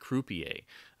fantastic Croupier,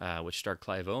 which starred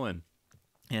Clive Owen.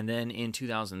 And then in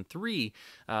 2003,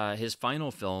 his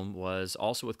final film was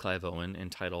also with Clive Owen,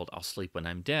 entitled I'll Sleep When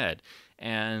I'm Dead.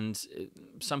 And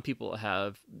some people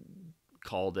have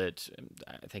called it,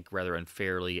 I think rather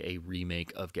unfairly, a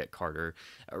remake of Get Carter.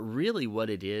 Really what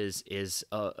it is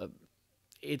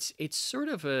it's sort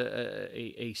of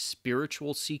a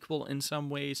spiritual sequel in some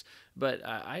ways, but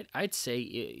I'd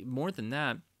say more than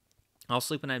that, I'll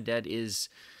Sleep When I'm Dead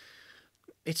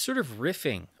it's sort of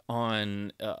riffing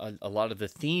on a lot of the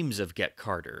themes of Get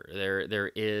Carter.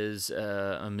 There is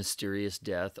a mysterious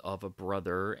death of a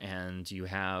brother, and you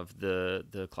have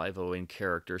the Clive Owen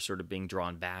character sort of being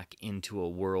drawn back into a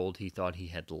world he thought he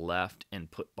had left and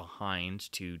put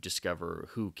behind to discover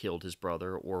who killed his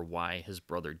brother or why his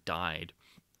brother died.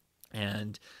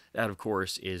 And that, of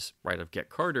course, is right of Get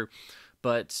Carter,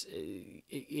 but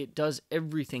it does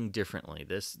everything differently.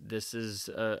 This is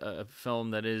a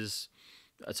film that it's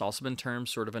also been termed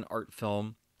sort of an art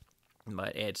film,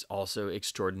 but it's also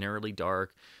extraordinarily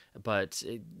dark. But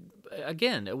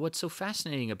again, what's so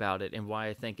fascinating about it, and why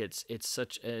I think it's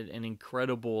such an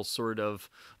incredible sort of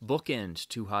bookend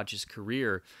to Hodges'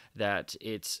 career, that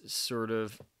it's sort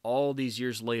of all these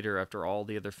years later, after all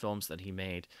the other films that he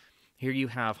made, here you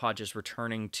have Hodges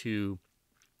returning to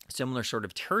similar sort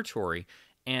of territory,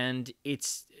 and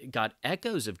it's got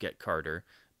echoes of Get Carter,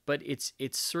 but it's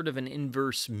sort of an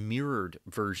inverse mirrored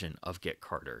version of Get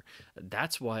Carter.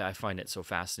 That's why I find it so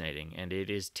fascinating, and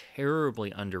it is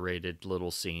terribly underrated,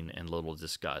 little seen, and little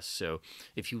discussed. So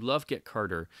if you love Get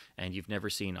Carter and you've never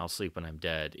seen I'll Sleep When I'm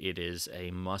Dead, it is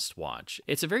a must-watch.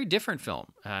 It's a very different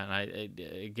film,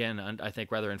 and I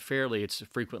think rather unfairly, it's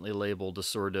frequently labeled a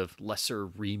sort of lesser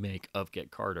remake of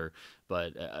Get Carter.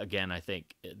 But again, I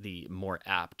think the more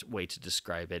apt way to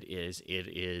describe it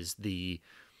is the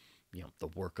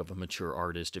work of a mature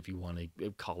artist, if you want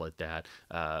to call it that.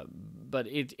 But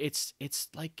it's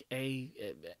like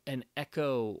an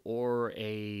echo, or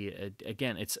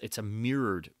it's a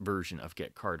mirrored version of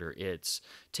Get Carter. It's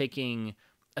taking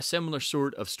a similar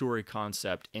sort of story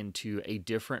concept into a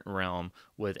different realm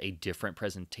with a different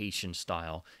presentation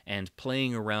style, and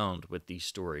playing around with these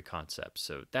story concepts.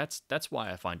 So that's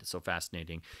why I find it so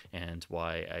fascinating, and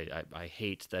why I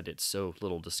hate that it's so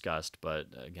little discussed. But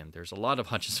again, there's a lot of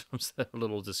Hodges films that are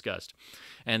little discussed.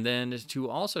 And then to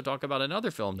also talk about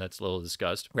another film that's little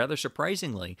discussed, rather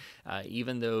surprisingly,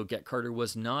 even though Get Carter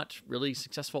was not really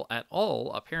successful at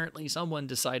all, apparently someone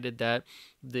decided that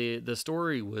the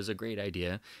story was a great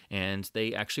idea, and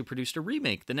they actually produced a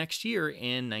remake the next year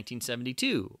in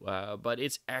 1972. But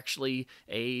it's actually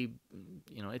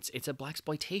it's a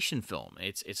blaxploitation film.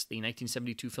 It's the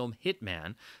 1972 film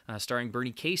Hitman, starring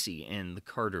Bernie Casey in the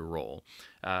Carter role.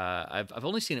 I've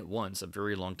only seen it once, a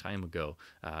very long time ago.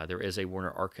 There is a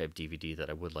Warner Archive DVD that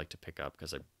I would like to pick up,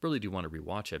 because I really do want to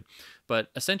rewatch it.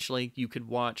 But essentially, you could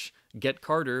watch Get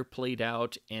Carter played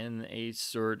out in a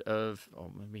sort of,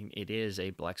 it is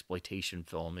a blaxploitation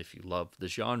film if you love the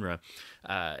genre,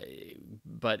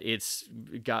 but it's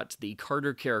got the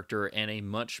Carter character and a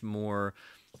much more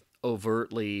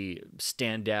overtly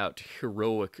standout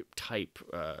heroic type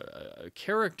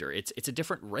character. It's a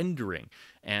different rendering,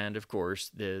 and of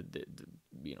course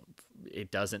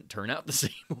it doesn't turn out the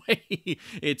same way.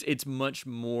 It's much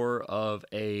more of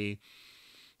a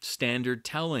standard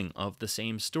telling of the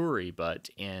same story, but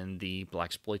in the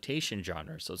blaxploitation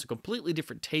genre. So it's a completely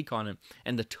different take on it,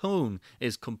 and the tone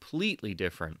is completely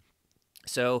different.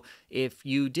 So if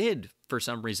you did, for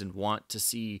some reason, want to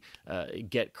see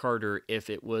Get Carter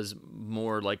if it was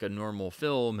more like a normal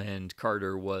film and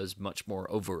Carter was much more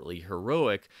overtly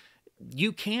heroic,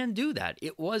 you can do that.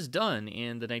 It was done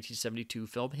in the 1972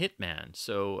 film Hitman.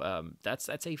 So that's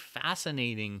a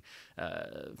fascinating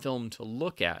film to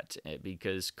look at,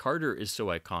 because Carter is so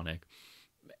iconic.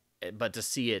 But to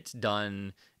see it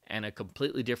done in a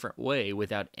completely different way,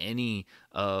 without any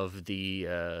of the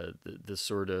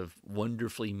sort of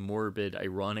wonderfully morbid,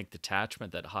 ironic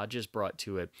detachment that Hodges brought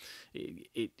to it,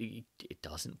 it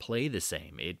doesn't play the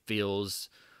same. It feels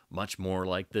much more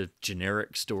like the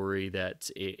generic story that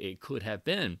it could have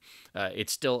been.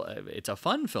 It's still it's a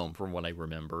fun film from what I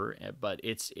remember, but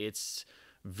it's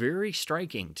very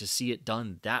striking to see it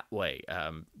done that way.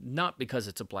 Not because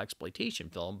it's a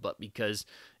blaxploitation film, but because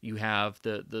you have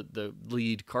the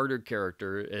lead Carter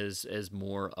character as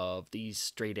more of the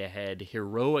straight ahead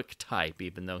heroic type,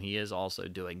 even though he is also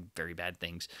doing very bad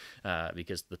things,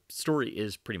 because the story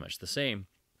is pretty much the same,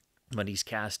 but he's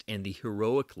cast in the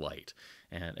heroic light.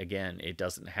 And again, it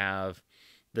doesn't have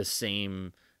the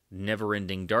same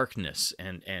never-ending darkness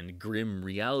and grim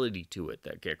reality to it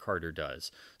that Get Carter does.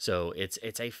 So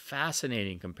it's a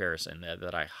fascinating comparison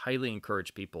that I highly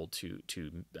encourage people to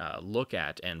look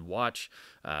at and watch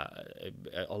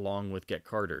along with Get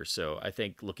Carter. So I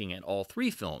think looking at all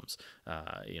three films,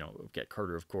 Get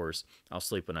Carter, of course, I'll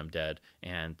Sleep When I'm Dead,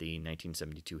 and the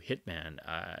 1972 Hitman,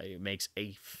 it makes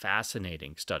a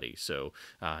fascinating study. So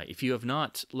if you have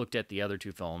not looked at the other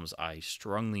two films, I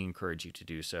strongly encourage you to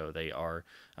do so. They are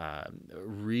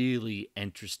really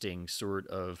interesting sort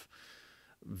of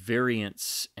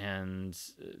variants and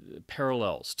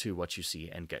parallels to what you see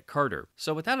in Get Carter.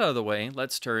 So with that out of the way,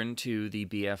 let's turn to the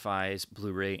BFI's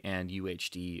Blu-ray and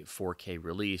UHD 4K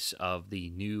release of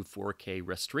the new 4K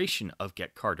restoration of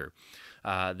Get Carter.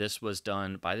 This was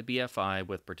done by the BFI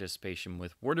with participation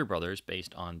with Warner Brothers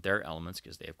based on their elements,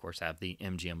 because they, of course, have the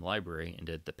MGM library and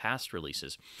did the past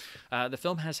releases. The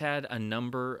film has had a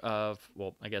number of,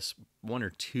 well, I guess one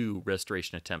or two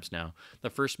restoration attempts now.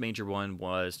 The first major one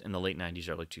was in the late 90s,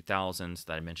 early 2000s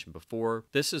that I mentioned before.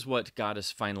 This is what got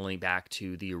us finally back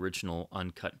to the original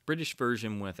uncut British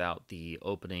version without the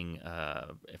opening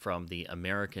from the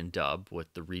American dub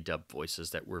with the redub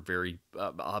voices that were very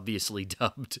obviously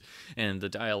dubbed, and the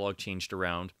dialogue changed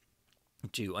around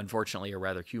to, unfortunately, a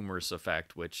rather humorous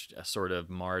effect, which sort of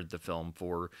marred the film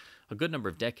for a good number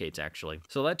of decades, actually.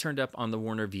 So that turned up on the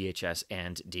Warner VHS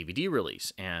and DVD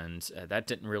release, and that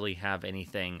didn't really have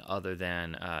anything other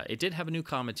than, it did have a new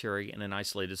commentary and an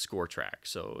isolated score track,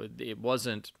 so it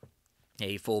wasn't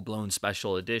a full-blown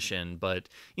special edition, but,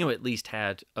 at least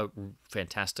had a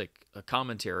fantastic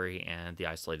commentary and the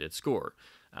isolated score.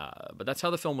 But that's how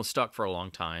the film was stuck for a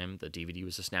long time. The DVD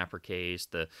was a snapper case.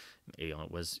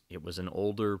 It was an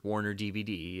older Warner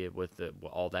DVD with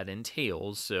all that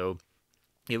entails. So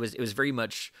it was very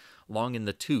much long in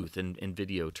the tooth in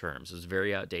video terms. It was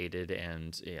very outdated,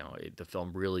 and the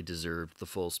film really deserved the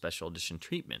full special edition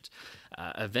treatment.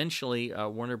 Eventually,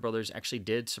 Warner Brothers actually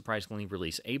did surprisingly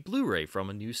release a Blu-ray from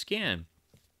a new scan.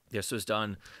 This was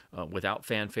done without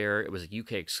fanfare. It was a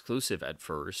UK exclusive at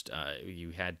first.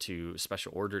 You had to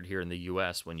special order it here in the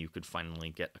US when you could finally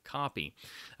get a copy.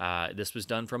 This was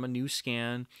done from a new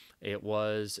scan. It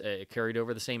was carried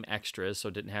over the same extras, so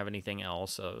it didn't have anything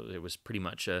else. It was pretty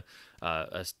much a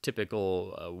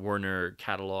typical Warner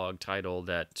catalog title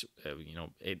that,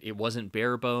 it wasn't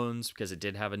bare bones because it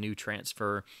did have a new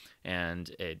transfer and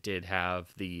it did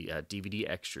have the DVD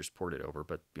extras ported over,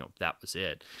 but that was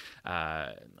it.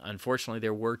 Unfortunately,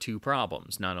 there were two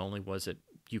problems. Not only was it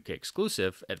UK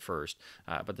exclusive at first,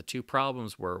 but the two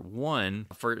problems were, one,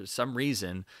 for some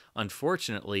reason,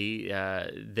 unfortunately,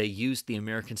 they used the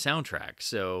American soundtrack.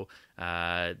 So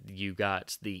you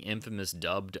got the infamous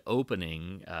dubbed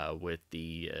opening with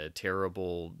the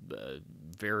terrible,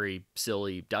 very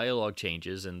silly dialogue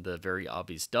changes and the very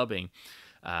obvious dubbing,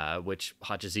 which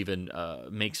Hodges even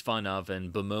makes fun of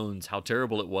and bemoans how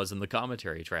terrible it was in the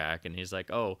commentary track. And he's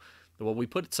like, oh, well, we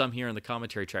put some here in the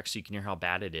commentary track so you can hear how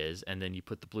bad it is, and then you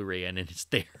put the Blu-ray in and it's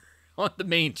there on the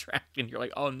main track, and you're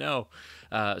like, oh no.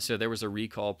 So there was a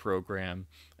recall program.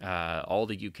 All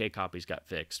the UK copies got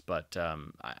fixed, but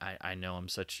I know I'm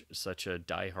such a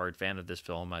diehard fan of this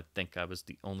film. I think I was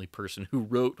the only person who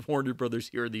wrote Warner Brothers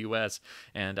here in the US,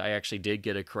 and I actually did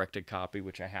get a corrected copy,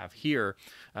 which I have here.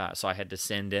 So I had to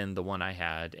send in the one I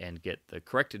had and get the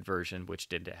corrected version, which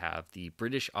did have the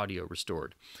British audio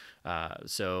restored.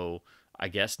 So I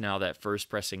guess now that first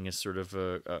pressing is sort of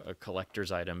a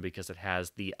collector's item because it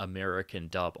has the American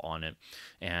dub on it.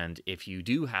 And if you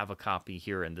do have a copy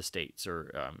here in the States,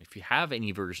 or if you have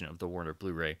any version of the Warner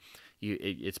Blu-ray,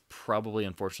 it's probably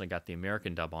unfortunately got the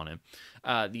American dub on it.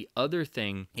 The other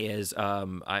thing is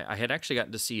I had actually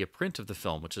gotten to see a print of the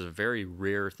film, which is a very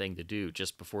rare thing to do,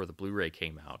 just before the Blu-ray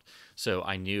came out. So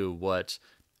I knew what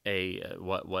the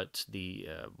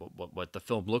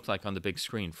film looked like on the big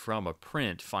screen from a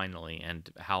print finally,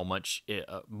 and how much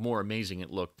more amazing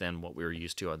it looked than what we were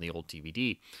used to on the old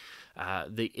DVD.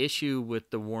 The issue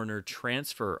with the Warner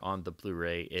transfer on the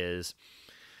Blu-ray is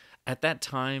At that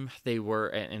time, they were,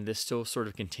 and this still sort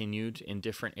of continued in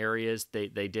different areas. They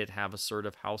did have a sort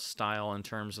of house style in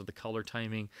terms of the color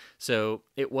timing, so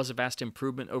it was a vast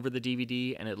improvement over the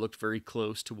DVD, and it looked very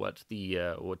close to what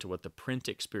the print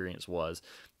experience was.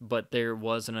 But there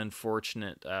was an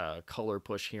unfortunate color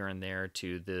push here and there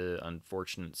to the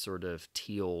unfortunate sort of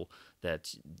teal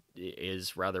that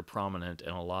is rather prominent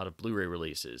in a lot of Blu-ray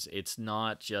releases. It's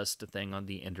not just a thing on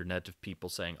the internet of people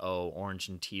saying, "Oh, orange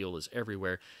and teal is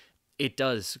everywhere." It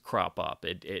does crop up.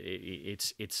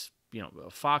 It's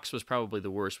Fox was probably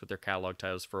the worst with their catalog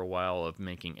titles for a while, of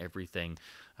making everything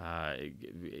uh,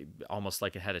 almost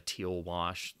like it had a teal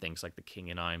wash. Things like The King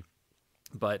and I.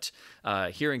 But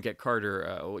here in Get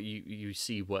Carter, you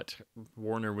see what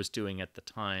Warner was doing at the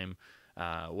time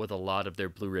with a lot of their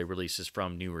Blu-ray releases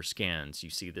from newer scans. You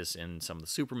see this in some of the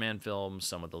Superman films,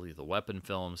 some of the Lethal Weapon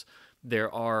films.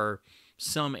 There are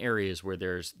some areas where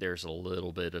there's a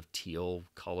little bit of teal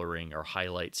coloring or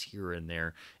highlights here and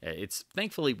there. It's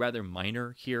thankfully rather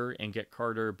minor here in Get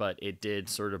Carter, but it did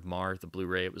sort of mar the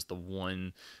Blu-ray. It was the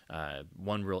one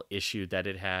real issue that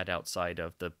it had outside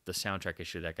of the soundtrack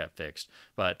issue that got fixed.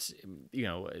 But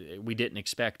we didn't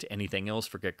expect anything else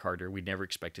for Get Carter. We never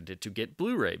expected it to get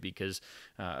Blu-ray because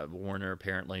Warner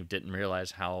apparently didn't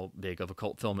realize how big of a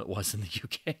cult film it was in the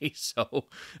UK. So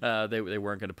they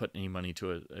weren't going to put any money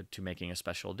to making a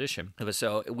special edition.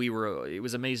 So it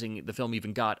was amazing. The film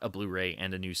even got a Blu-ray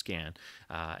and a new scan,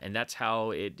 and that's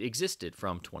how it existed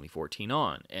from 2014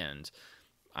 on. And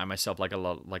I myself, like a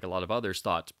lot of others,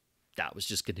 thought that was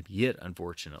just going to be it,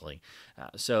 unfortunately.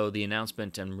 So the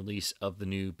announcement and release of the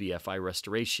new BFI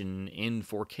restoration in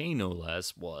 4K, no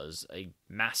less, was a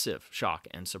massive shock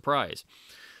and surprise.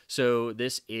 So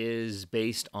this is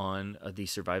based on the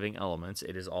surviving elements.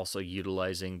 It is also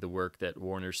utilizing the work that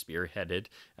Warner spearheaded.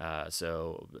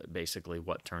 So basically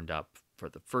what turned up for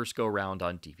the first go-round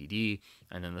on DVD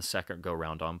and then the second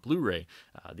go-round on Blu-ray.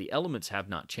 The elements have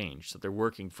not changed, so they're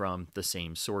working from the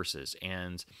same sources,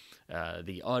 and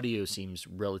the audio seems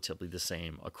relatively the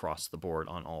same across the board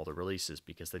on all the releases,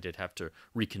 because they did have to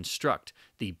reconstruct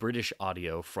the British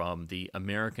audio from the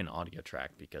American audio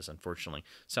track, because unfortunately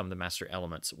some of the master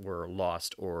elements were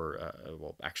lost or,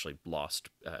 actually lost.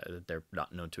 They're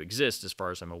not known to exist as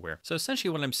far as I'm aware. So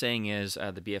essentially what I'm saying is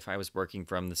the BFI was working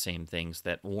from the same things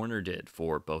that Warner did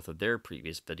for both of their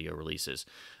previous video releases.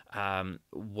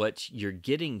 What you're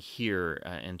getting here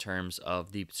in terms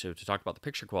of to talk about the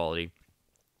picture quality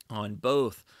on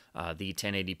both the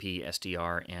 1080p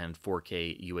SDR and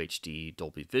 4K UHD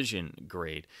Dolby Vision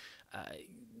grade,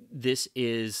 this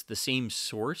is the same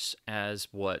source as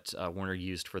what Warner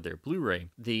used for their Blu-ray.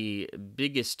 The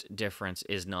biggest difference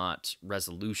is not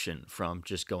resolution from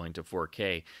just going to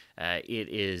 4K. It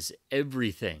is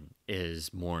everything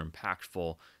is more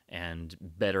impactful and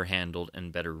better handled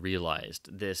and better realized.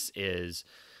 This is,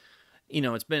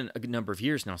 it's been a good number of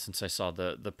years now since I saw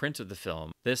the print of the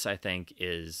film. This, I think,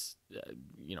 is,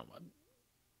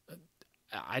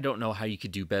 I don't know how you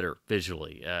could do better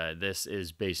visually. This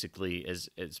is basically is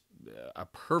a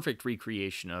perfect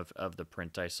recreation of the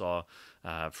print I saw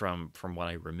from what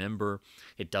I remember.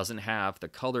 It doesn't have the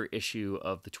color issue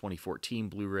of the 2014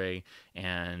 Blu-ray,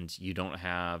 and you don't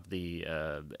have the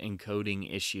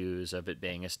encoding issues of it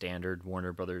being a standard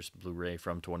Warner Brothers Blu-ray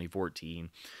from 2014.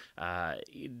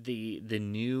 The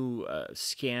new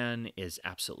scan is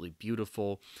absolutely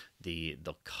beautiful. The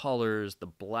colors, the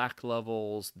black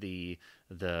levels, the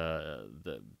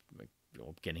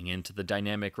getting into the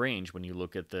dynamic range when you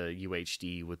look at the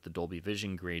UHD with the Dolby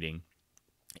Vision grading,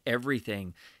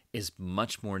 everything is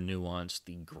much more nuanced.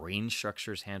 The grain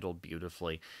structure is handled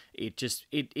beautifully.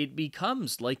 It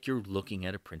becomes like you're looking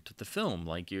at a print of the film.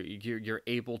 Like you're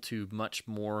able to much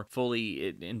more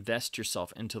fully invest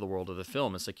yourself into the world of the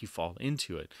film. It's like you fall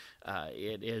into it.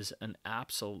 It is an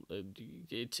absolute.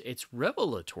 It's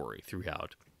revelatory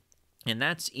throughout. And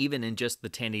that's even in just the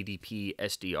 1080p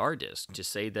SDR disc. To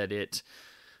say that it,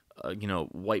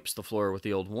 wipes the floor with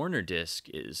the old Warner disc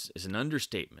is an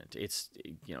understatement. It's,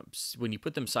 when you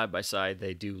put them side by side,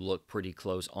 they do look pretty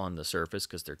close on the surface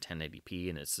because they're 1080p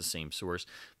and it's the same source.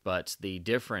 But the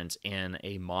difference in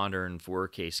a modern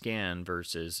 4K scan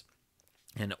versus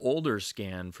an older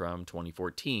scan from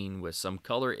 2014 with some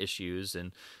color issues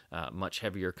and much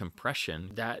heavier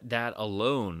compression, that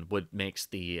alone makes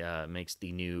the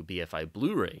new BFI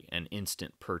Blu-ray an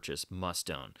instant purchase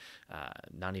must-own.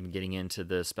 Not even getting into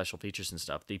the special features and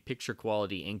stuff. The picture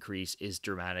quality increase is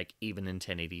dramatic even in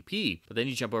 1080p. But then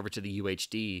you jump over to the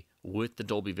UHD with the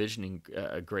Dolby Vision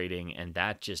grading, and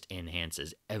that just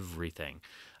enhances everything.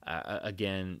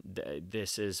 Again,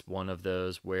 this is one of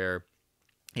those where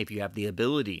if you have the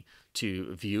ability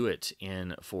to view it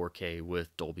in 4K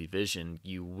with Dolby Vision,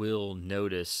 you will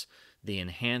notice the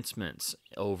enhancements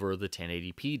over the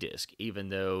 1080p disc, even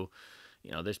though,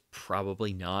 you know, there's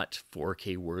probably not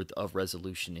 4K worth of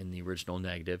resolution in the original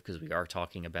negative, because we are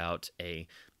talking about a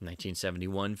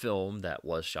 1971 film that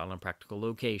was shot on practical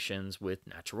locations with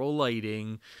natural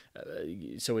lighting.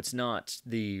 So it's not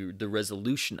the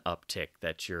resolution uptick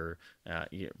that you're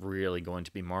really going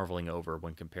to be marveling over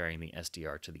when comparing the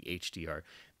SDR to the HDR.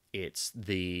 It's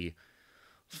the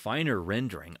finer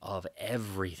rendering of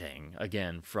everything,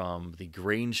 again, from the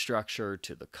grain structure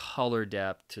to the color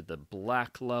depth to the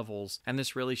black levels. And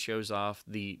this really shows off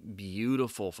the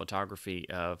beautiful photography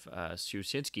of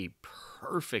Susinski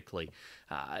perfectly.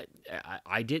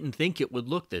 I didn't think it would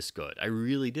look this good. I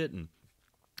really didn't.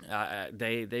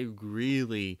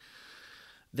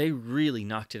 They really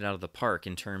knocked it out of the park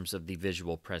in terms of the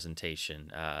visual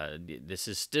presentation. This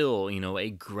is still, you know, a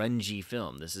grungy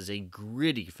film. This is a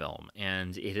gritty film,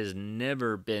 and it has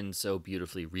never been so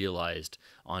beautifully realized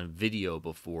on video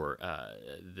before.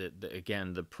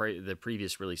 The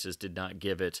previous releases did not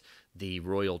give it the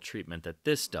royal treatment that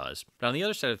this does. But on the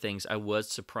other side of things, I was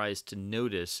surprised to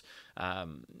notice,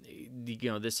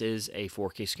 this is a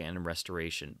 4K scan and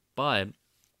restoration, but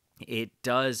it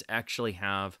does actually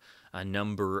have a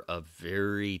number of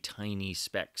very tiny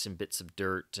specks and bits of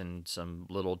dirt and some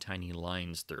little tiny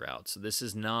lines throughout. So this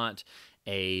is not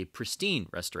a pristine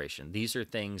restoration. These are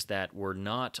things that were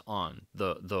not on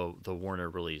the Warner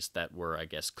release that were, I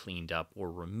guess, cleaned up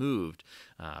or removed,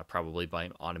 probably by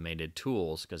automated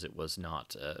tools, because it was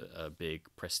not a big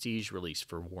prestige release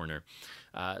for Warner.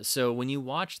 So when you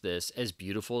watch this, as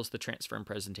beautiful as the transfer and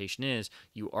presentation is,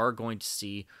 you are going to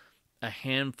see a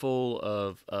handful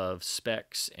of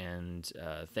specs and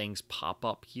things pop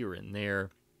up here and there.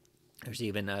 There's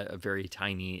even a very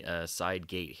tiny side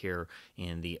gate here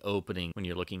in the opening when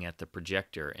you're looking at the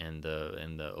projector and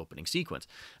the opening sequence.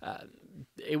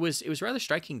 It was rather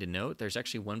striking to note. There's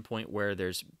actually one point where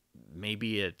there's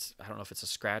maybe I don't know if it's a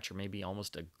scratch or maybe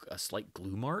almost a slight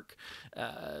glue mark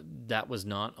that was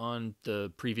not on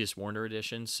the previous Warner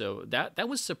edition. So that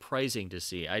was surprising to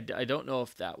see. I don't know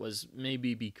if that was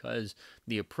maybe because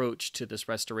the approach to this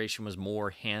restoration was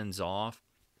more hands-off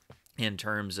in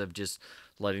terms of just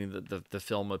letting the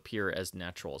film appear as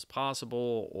natural as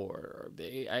possible, or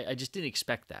I just didn't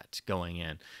expect that going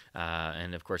in.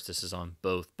 And of course, this is on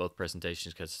both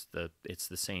presentations because it's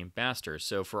the same master.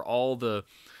 So for all the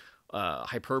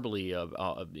hyperbole of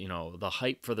the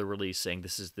hype for the release, saying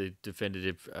this is the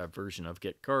definitive version of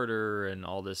Get Carter and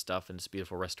all this stuff and this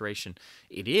beautiful restoration,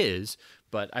 it is.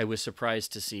 But I was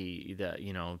surprised to see that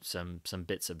some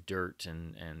bits of dirt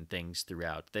and things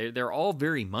throughout. They're all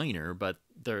very minor, but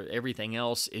everything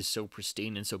else is so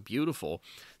pristine and so beautiful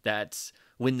that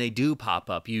when they do pop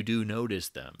up, you do notice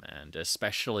them, and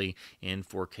especially in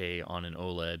 4K on an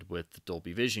OLED with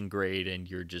Dolby Vision grade, and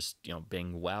you're just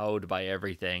being wowed by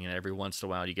everything, and every once in a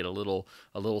while you get a little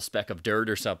speck of dirt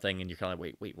or something, and you're kind of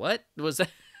like, wait, what was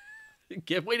that?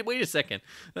 wait a second,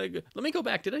 let me go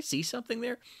back. Did I see something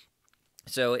there?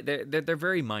 So they're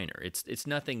very minor. It's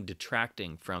nothing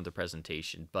detracting from the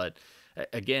presentation, but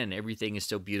again, everything is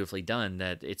so beautifully done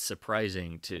that it's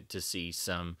surprising to see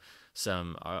some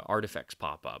artifacts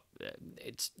pop up.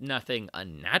 It's nothing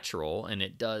unnatural, and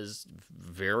it does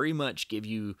very much give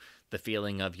you the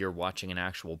feeling of you're watching an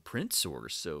actual print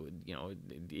source. So,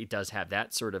 it does have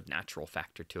that sort of natural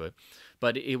factor to it.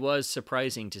 But it was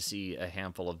surprising to see a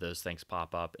handful of those things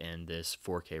pop up in this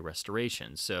 4K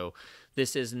restoration. So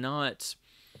this is not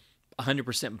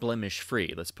 100% blemish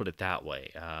free. Let's put it that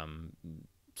way.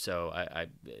 So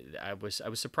I was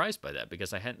surprised by that,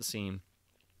 because I hadn't seen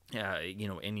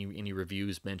any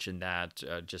reviews mentioned that,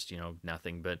 just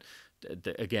nothing but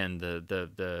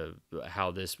the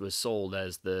how this was sold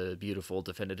as the beautiful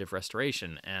definitive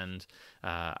restoration, and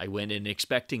I went in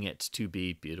expecting it to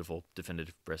be beautiful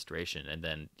definitive restoration, and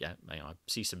then I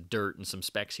see some dirt and some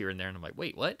specks here and there, and I'm like,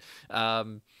 wait, what?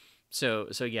 So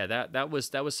yeah, that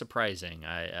was surprising.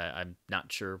 I'm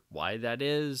not sure why that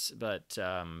is, but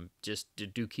just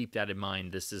do keep that in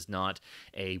mind. This is not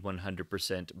a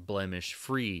 100%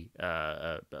 blemish-free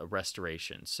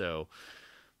restoration. So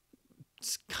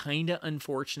it's kind of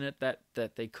unfortunate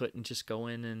that they couldn't just go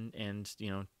in and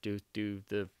do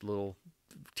the little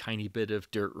tiny bit of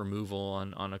dirt removal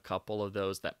on a couple of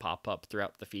those that pop up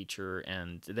throughout the feature,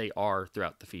 and they are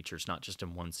throughout the features, not just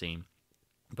in one scene.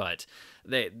 But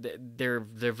they're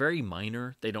very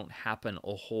minor. They don't happen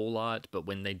a whole lot, but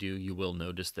when they do, you will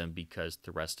notice them, because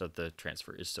the rest of the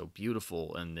transfer is so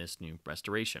beautiful in this new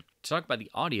restoration. To talk about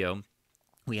the audio,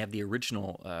 we have the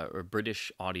original or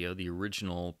British audio, the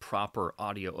original proper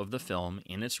audio of the film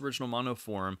in its original mono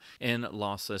form in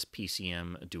lossless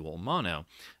PCM dual mono.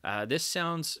 This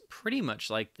sounds pretty much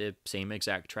like the same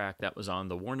exact track that was on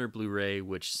the Warner Blu-ray,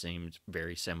 which seemed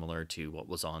very similar to what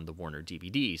was on the Warner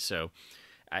DVD. So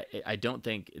I don't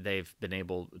think they've been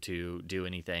able to do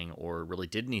anything or really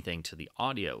did anything to the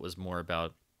audio. It was more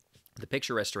about the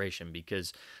picture restoration,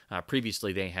 because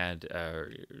previously they had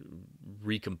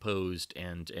recomposed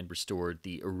and restored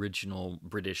the original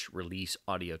British release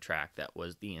audio track that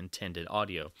was the intended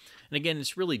audio. And again,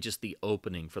 it's really just the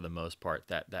opening for the most part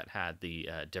that had the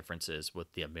differences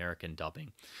with the American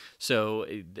dubbing. So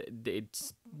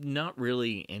it's not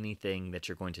really anything that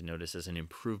you're going to notice as an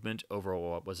improvement over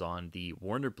what was on the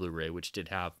Warner Blu-ray, which did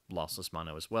have lossless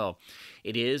mono as well.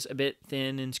 It is a bit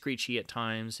thin and screechy at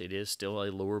times. It is still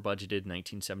a lower budgeted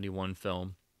 1971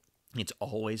 film. It's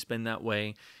always been that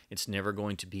way. It's never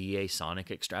going to be a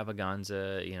sonic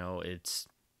extravaganza. You know,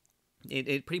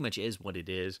 it pretty much is what it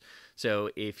is. So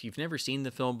if you've never seen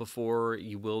the film before,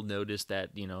 you will notice that,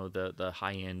 you know, the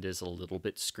high end is a little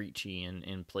bit screechy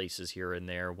in places here and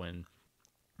there when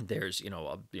there's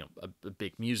a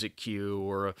big music cue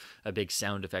or a big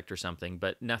sound effect or something,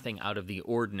 but nothing out of the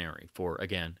ordinary for,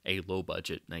 again, a low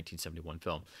budget 1971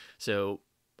 film. So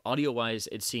audio-wise,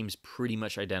 it seems pretty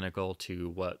much identical to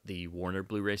what the Warner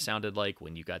Blu-ray sounded like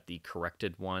when you got the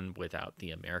corrected one without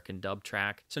the American dub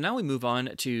track. So now we move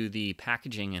on to the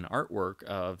packaging and artwork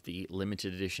of the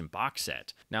limited edition box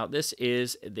set. Now this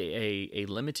is a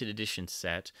limited edition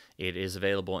set. It is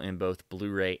available in both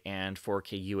Blu-ray and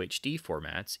 4K UHD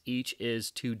formats. Each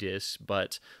is 2 discs,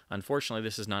 but unfortunately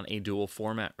this is not a dual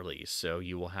format release, so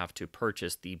you will have to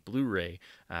purchase the Blu-ray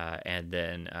and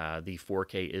then the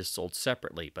 4K is sold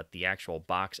separately. But the actual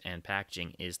box and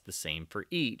packaging is the same for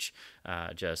each.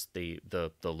 Just the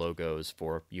logos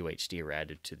for UHD are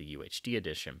added to the UHD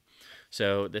edition.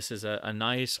 So this is a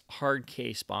nice hard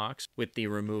case box with the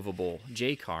removable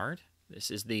J card. This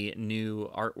is the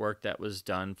new artwork that was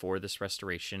done for this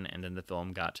restoration, and then the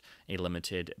film got a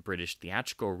limited British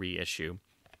theatrical reissue.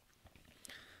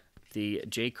 The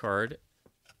J card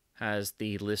has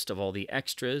the list of all the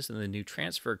extras and the new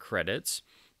transfer credits.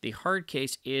 The hard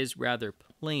case is rather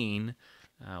plain.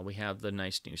 We have the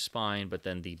nice new spine, but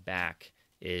then the back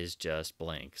is just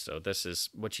blank. So this is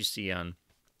what you see on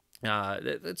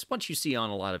it's what you see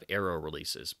on a lot of Arrow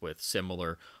releases with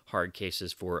similar hard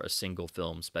cases for a single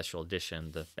film special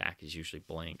edition. The back is usually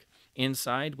blank.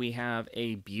 Inside, we have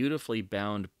a beautifully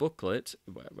bound booklet.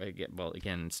 Well,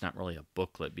 again, it's not really a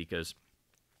booklet because,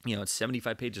 you know, it's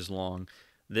 75 pages long.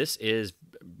 This is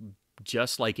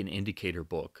just like an indicator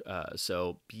book.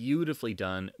 So beautifully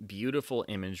done, beautiful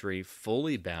imagery,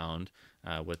 fully bound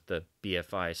with the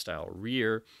BFI style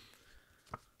rear,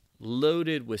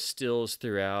 loaded with stills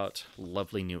throughout,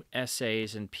 lovely new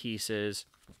essays and pieces.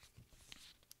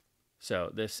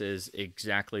 So this is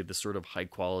exactly the sort of high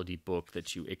quality book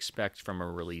that you expect from a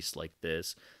release like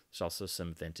this. There's also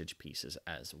some vintage pieces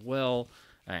as well.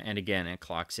 And again, it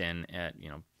clocks in at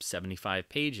 75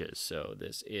 pages. So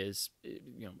this is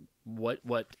what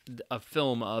a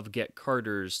film of Get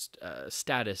Carter's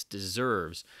status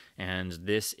deserves, and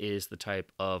this is the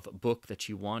type of book that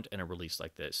you want in a release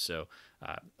like this. So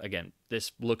again,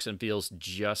 this looks and feels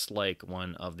just like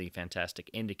one of the fantastic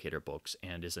indicator books,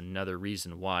 and is another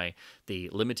reason why the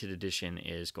limited edition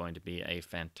is going to be a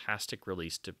fantastic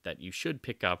release that you should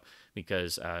pick up,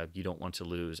 because you don't want to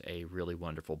lose a really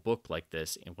wonderful book like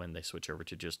this when they switch over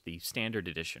to just the standard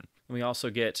edition. We also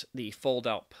get the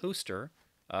fold-out poster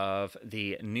of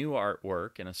the new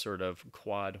artwork in a sort of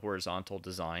quad horizontal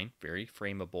design, very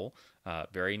frameable,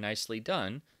 very nicely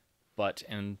done, but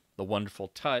in the wonderful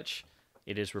touch,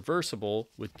 it is reversible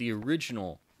with the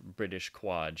original British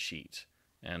quad sheet.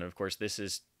 And of course, this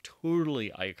is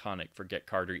totally iconic for Get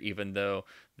Carter, even though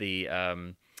the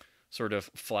sort of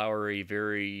flowery,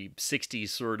 very 60s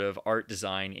sort of art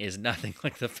design is nothing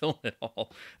like the film at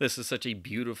all. This is such a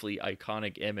beautifully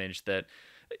iconic image that,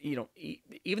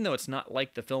 even though it's not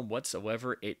like the film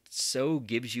whatsoever, it so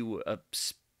gives you a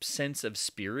sense of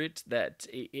spirit that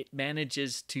it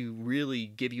manages to really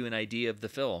give you an idea of the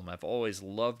film. I've always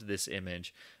loved this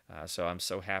image, so I'm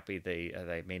so happy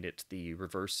they made it the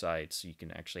reverse side, so you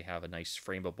can actually have a nice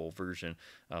frameable version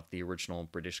of the original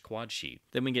British quad sheet.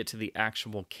 Then we get to the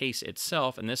actual case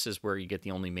itself, and this is where you get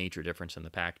the only major difference in the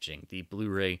packaging. The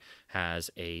Blu-ray has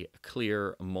a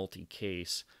clear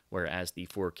multi-case, whereas the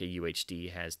 4K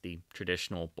UHD has the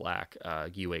traditional black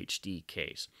UHD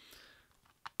case.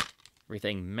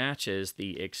 Everything matches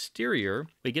the exterior.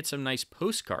 We get some nice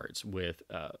postcards with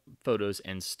photos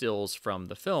and stills from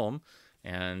the film,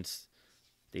 and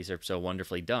These are so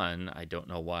wonderfully done. I don't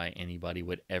know why anybody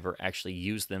would ever actually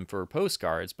use them for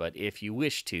postcards, but if you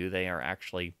wish to, they are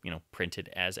actually, printed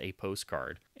as a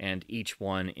postcard. And each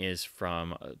one is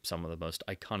from some of the most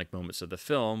iconic moments of the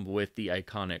film, with the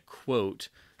iconic quote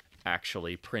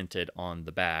actually printed on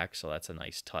the back, so that's a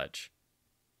nice touch.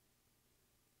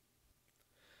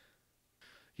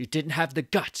 You didn't have the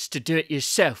guts to do it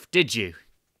yourself, did you?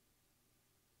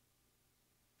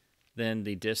 Then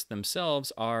the discs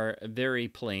themselves are very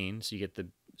plain, so you get the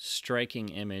striking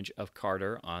image of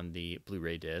Carter on the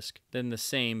Blu-ray disc, then the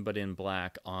same but in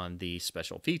black on the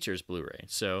Special Features Blu-ray.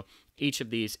 So each of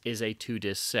these is a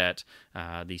 2-disc set.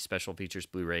 The Special Features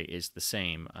Blu-ray is the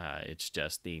same. It's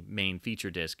just the main feature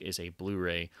disc is a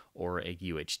Blu-ray or a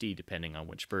UHD, depending on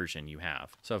which version you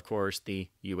have. So, of course, the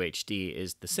UHD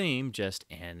is the same, just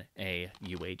in a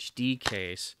UHD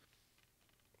case.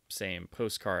 Same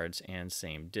postcards and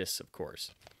same discs, of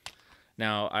course.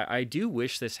 Now, I do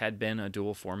wish this had been a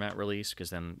dual format release,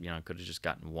 because then, I could have just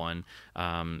gotten one.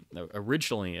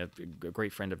 Originally, a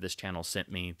great friend of this channel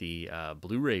sent me the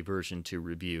Blu-ray version to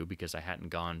review because I hadn't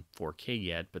gone 4K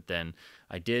yet, but then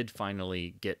I did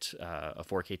finally get a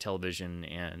 4K television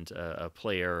and a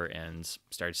player and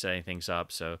started setting things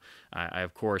up. So I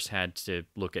of course, had to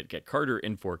get Carter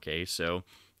in 4K, so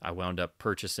I wound up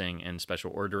purchasing and special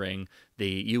ordering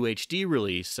the UHD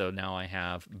release, so now I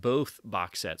have both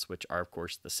box sets, which are, of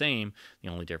course, the same. The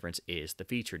only difference is the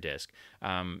feature disc.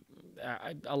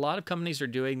 A lot of companies are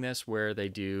doing this where they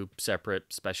do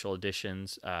separate special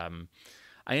editions.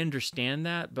 I understand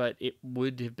that, but it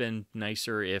would have been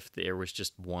nicer if there was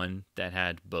just one that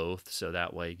had both, so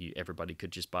that way everybody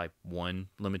could just buy one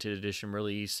limited edition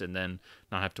release and then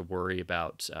not have to worry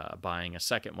about buying a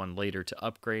second one later to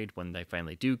upgrade when they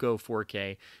finally do go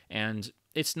 4K. And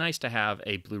it's nice to have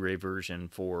a Blu-ray version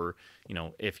for,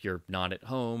 if you're not at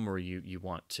home or you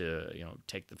want to,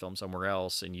 take the film somewhere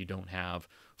else and you don't have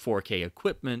 4K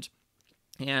equipment.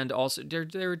 And also,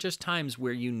 there are just times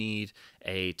where you need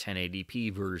a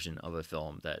 1080p version of a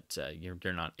film that you're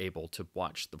not able to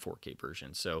watch the 4K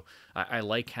version. So I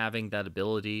like having that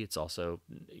ability. It's also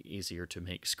easier to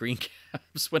make screen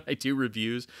caps when I do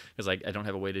reviews, because I don't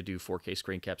have a way to do 4K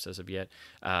screen caps as of yet.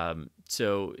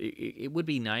 So it would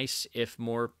be nice if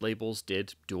more labels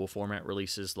did dual format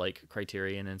releases like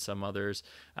Criterion and some others.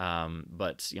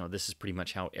 But this is pretty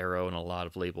much how Arrow and a lot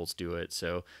of labels do it.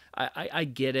 So I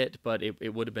get it, but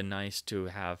it would have been nice to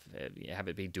have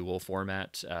it be dual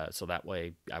format, so that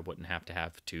way I wouldn't have to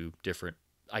have two different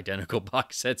identical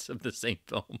box sets of the same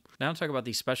film. Now I'll talk about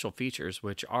these special features,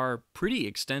 which are pretty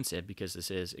extensive because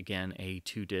this is, again, a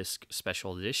 2-disc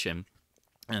special edition,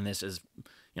 and this is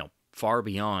far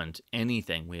beyond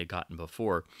anything we had gotten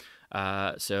before.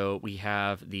 So we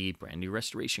have the brand new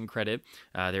restoration credit.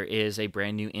 There is a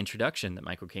brand new introduction that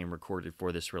Michael Caine recorded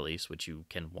for this release, which you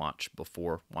can watch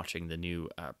before watching the new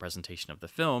presentation of the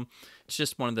film. It's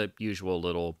just one of the usual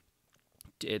little...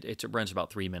 It runs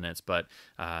about 3 minutes, but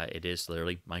it is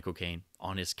literally Michael Caine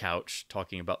on his couch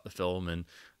talking about the film, and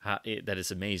that is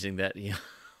amazing that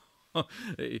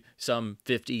some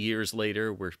 50 years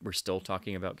later we're still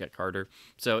talking about Get Carter.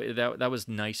 So that was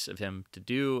nice of him to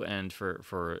do, and for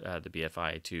the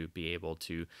BFI to be able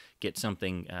to get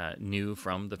something new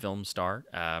from the film star.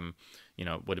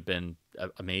 It would have been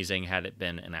amazing had it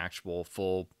been an actual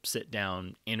full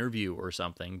sit-down interview or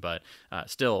something, but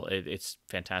still, it's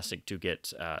fantastic to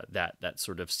get that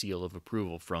sort of seal of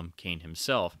approval from Caine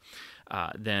himself.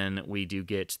 Then we do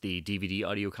get the DVD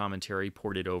audio commentary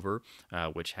ported over,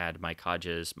 which had Mike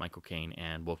Hodges, Michael Caine,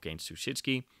 and Wolfgang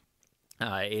Suchitsky.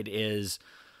 It is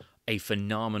a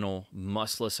phenomenal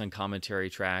must-listen commentary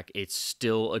track. It's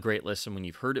still a great listen when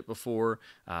you've heard it before.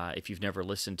 If you've never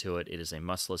listened to it, it is a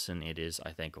must-listen. It is,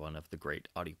 I think, one of the great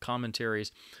audio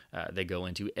commentaries. They go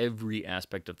into every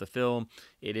aspect of the film.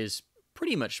 It is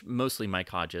pretty much mostly Mike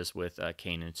Hodges, with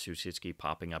Caine and Suchitsky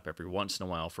popping up every once in a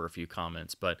while for a few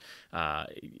comments, but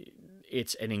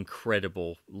it's an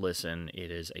incredible listen.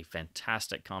 It is a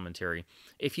fantastic commentary.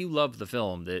 If you love the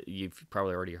film, that you've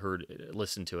probably already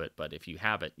listened to it, but if you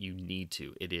haven't, you need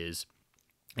to. It is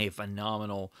a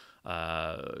phenomenal,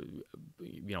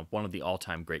 one of the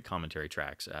all-time great commentary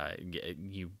tracks.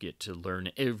 You get to learn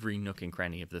every nook and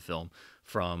cranny of the film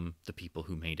from the people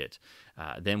who made it.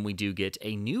 Then we do get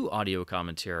a new audio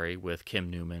commentary with Kim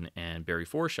Newman and Barry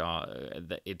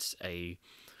Forshaw. It's a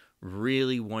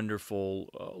really wonderful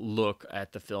look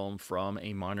at the film from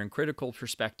a modern critical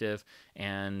perspective,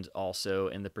 and also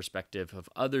in the perspective of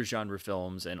other genre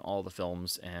films and all the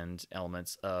films and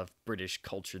elements of British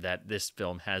culture that this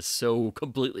film has so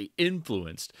completely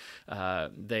influenced.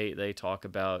 They talk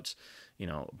about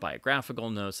biographical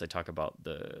notes. They talk about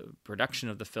the production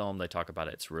of the film. They talk about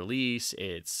its release,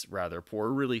 its rather poor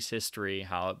release history,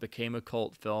 how it became a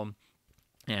cult film.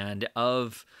 And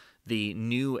of the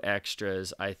new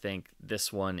extras, I think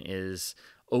this one is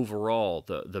overall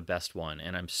the best one.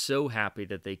 And I'm so happy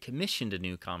that they commissioned a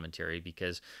new commentary,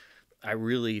 because I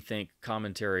really think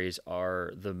commentaries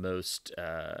are the most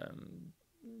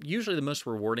usually the most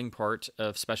rewarding part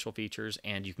of special features,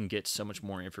 and you can get so much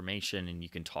more information, and you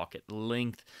can talk at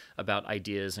length about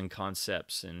ideas and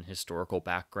concepts and historical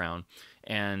background.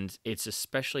 And it's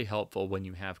especially helpful when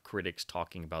you have critics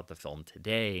talking about the film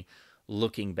today,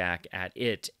 looking back at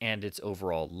it and its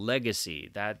overall legacy.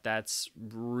 That's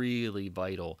really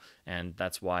vital, and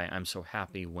that's why I'm so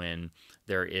happy when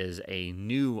there is a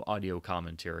new audio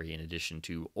commentary in addition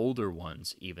to older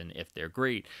ones, even if they're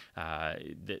great.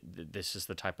 This is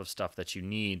the type of stuff that you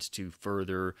need to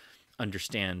further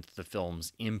understand the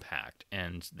film's impact,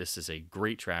 and this is a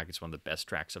great track. It's one of the best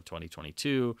tracks of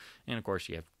 2022, and of course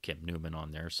you have Kim Newman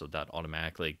on there, so that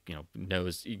automatically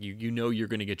knows you're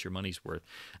going to get your money's worth.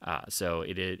 So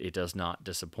it does not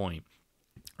disappoint.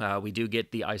 We do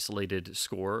get the isolated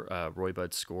score. Roy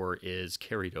Budd's score is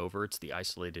carried over. It's the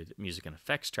isolated music and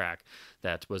effects track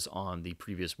that was on the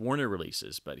previous Warner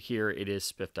releases, but here it is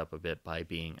spiffed up a bit by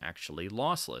being actually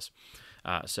lossless.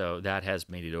 So that has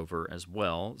made it over as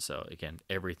well. So again,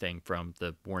 everything from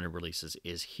the Warner releases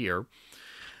is here.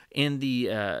 And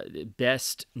the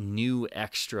best new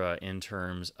extra in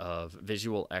terms of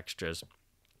visual extras,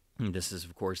 this is,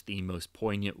 of course, the most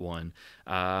poignant one.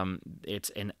 It's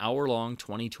an hour-long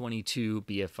 2022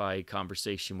 BFI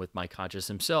conversation with Mike Hodges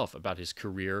himself about his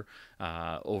career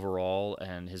overall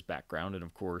and his background. And,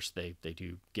 of course, they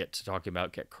do get to talking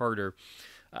about Get Carter.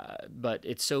 But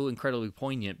it's so incredibly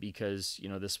poignant because,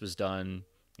 this was done,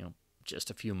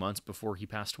 just a few months before he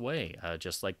passed away,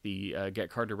 just like the Get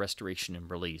Carter restoration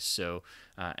and release. So,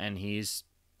 and he's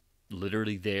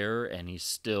literally there, and he's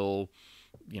still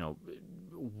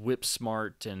whip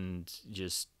smart, and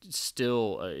just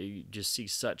still just see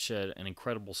such an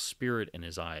incredible spirit in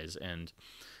his eyes, and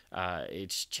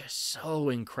it's just so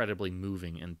incredibly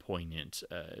moving and poignant,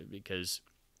 because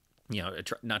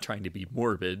not trying to be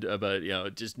morbid, but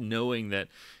just knowing that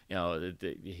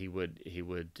that he would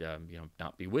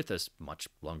not be with us much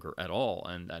longer at all,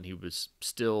 and that he was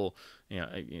still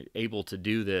able to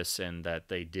do this, and that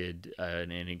they did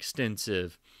an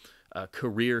extensive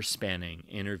career-spanning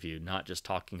interview, not just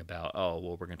talking about,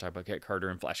 we're going to talk about Get Carter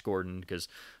and Flash Gordon, because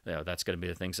that's going to be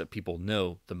the things that people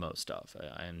know the most of,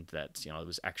 and that it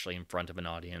was actually in front of an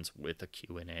audience with a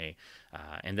Q&A,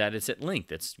 and that it's at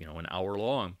length. It's an hour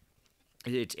long.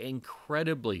 It's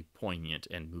incredibly poignant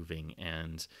and moving,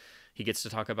 and he gets to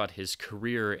talk about his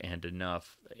career and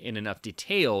in enough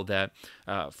detail that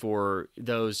for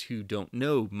those who don't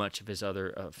know much of his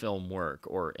other film work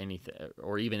or anything,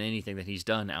 or even anything that he's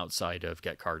done outside of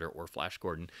Get Carter or Flash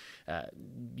Gordon,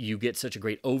 you get such a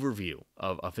great overview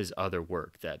of his other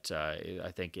work that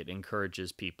I think it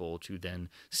encourages people to then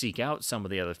seek out some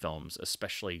of the other films,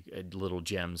 especially little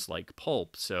gems like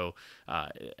Pulp. So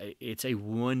it's a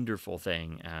wonderful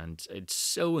thing, and it's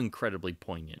so incredibly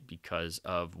poignant because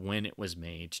of when it was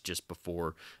made, just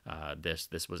before this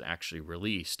was actually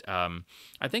released.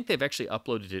 I think they've actually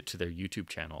uploaded it to their YouTube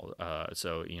channel,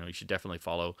 so you should definitely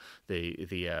follow the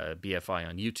BFI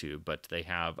on YouTube. But they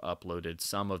have uploaded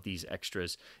some of these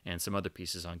extras and some other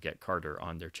pieces on Get Carter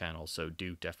on their channel, so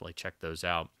do definitely check those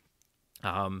out.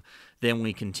 Then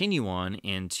we continue on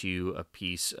into a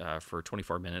piece for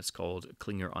 24 minutes called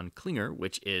Klinger on Klinger,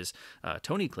 which is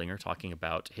Tony Klinger talking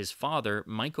about his father,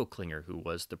 Michael Klinger, who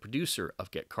was the producer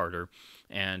of Get Carter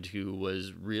and who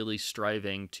was really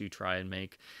striving to try and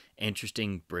make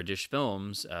interesting British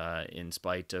films in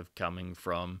spite of coming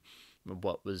from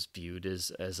what was viewed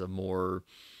as a more,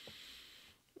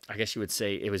 I guess you would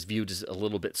say, it was viewed as a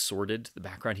little bit sordid, the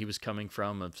background he was coming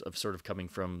from, of sort of coming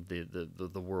from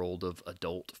the world of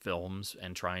adult films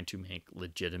and trying to make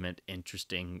legitimate,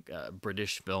 interesting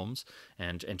British films,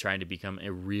 and trying to become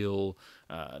a real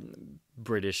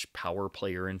British power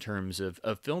player in terms of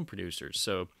film producers.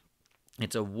 So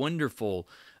it's a wonderful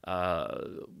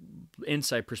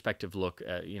inside perspective look,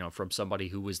 from somebody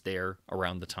who was there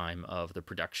around the time of the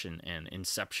production and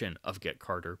inception of Get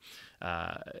Carter,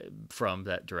 from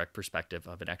that direct perspective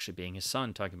of it actually being his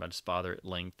son, talking about his father at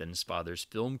length and his father's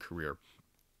film career.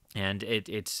 And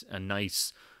it's a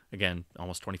nice, again,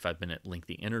 almost 25-minute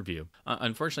lengthy interview.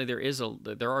 Unfortunately,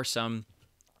 there are some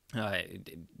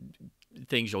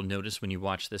things you'll notice when you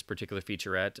watch this particular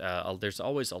featurette. There's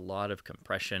always a lot of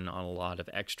compression on a lot of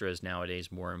extras nowadays,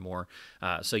 more and more.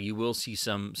 So you will see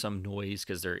some noise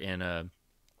because they're in a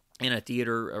in a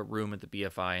theater room at the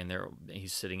BFI, and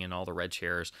he's sitting in all the red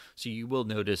chairs. So you will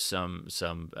notice some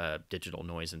digital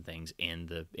noise and things in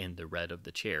the red of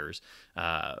the chairs.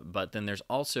 But then there's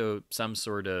also some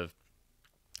sort of,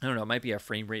 I don't know, it might be a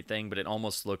frame rate thing, but it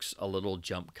almost looks a little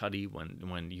jump cutty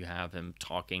when you have him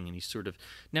talking and he's sort of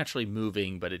naturally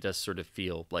moving, but it does sort of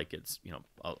feel like it's,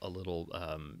 a little,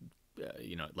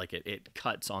 like it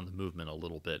cuts on the movement a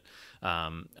little bit.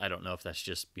 I don't know if that's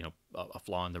just, a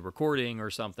flaw in the recording or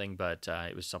something, but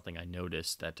it was something I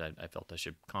noticed that I felt I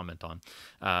should comment on.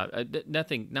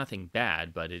 Nothing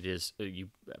bad, but it is,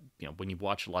 when you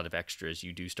watch a lot of extras,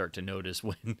 you do start to notice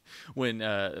when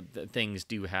things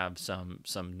do have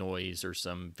some noise or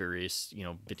some various,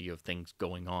 video things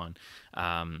going on.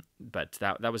 But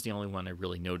that was the only one I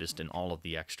really noticed in all of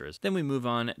the extras. Then we move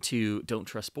on to Don't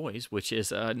Trust Boys, which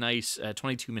is a nice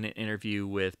 22-minute interview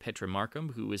with Petra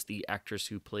Markham, who is the actress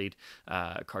who played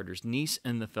Carter's niece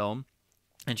in the film.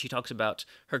 And she talks about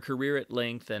her career at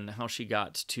length and how she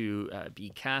got to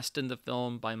be cast in the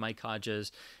film by Mike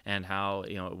Hodges, and how,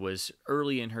 it was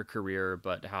early in her career,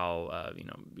 but how,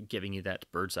 giving you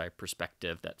that bird's eye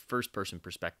perspective, that first person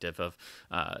perspective of,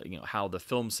 how the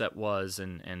film set was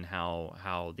and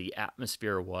how the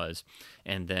atmosphere was.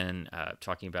 And then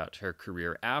talking about her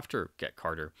career after Get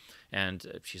Carter.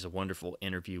 And she's a wonderful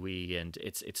interviewee, and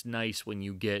it's nice when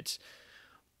you get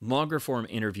longer form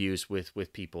interviews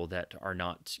with people that are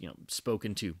not,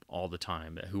 spoken to all the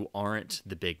time, who aren't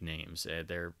the big names.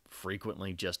 They're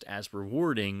frequently just as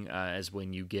rewarding as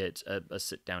when you get a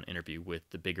sit down interview with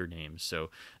the bigger names.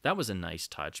 So that was a nice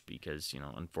touch, because,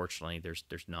 unfortunately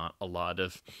there's not a lot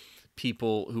of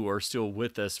people who are still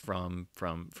with us from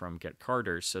Get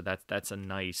Carter. So that's a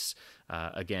nice,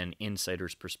 again,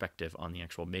 insider's perspective on the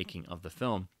actual making of the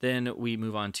film. Then we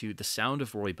move on to The Sound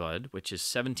of Roy Budd, which is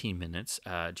 17 minutes.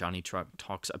 Johnny Truck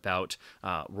talks about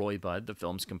Roy Budd, the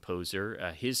film's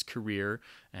composer, his career,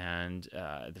 and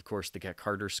of course the Get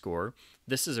Carter score.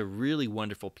 This is a really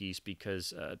wonderful piece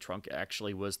because Trunk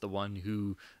actually was the one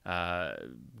who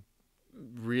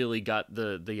really got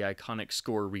the iconic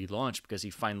score relaunched, because he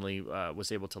finally was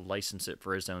able to license it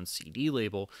for his own CD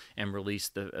label and release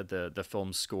the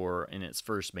film score in its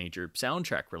first major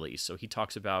soundtrack release. So he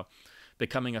talks about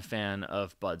becoming a fan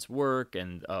of Budd's work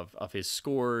and of his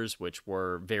scores, which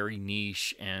were very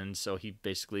niche, and so he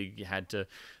basically had to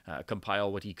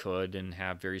compile what he could and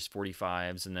have various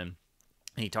 45s. And then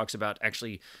he talks about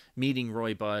actually meeting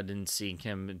Roy Budd and seeing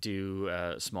him do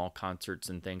small concerts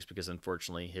and things, because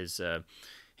unfortunately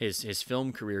his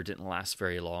film career didn't last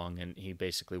very long, and he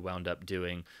basically wound up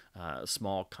doing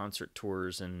small concert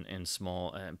tours and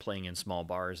small playing in small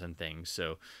bars and things.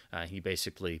 So he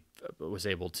basically was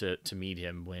able to meet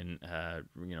him when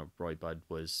Roy Budd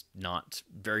was not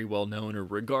very well known or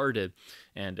regarded,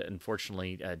 and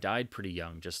unfortunately died pretty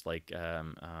young, just like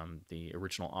the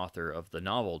original author of the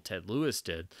novel, Ted Lewis,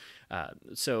 did.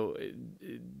 So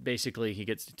basically he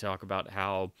gets to talk about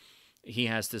how he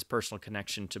has this personal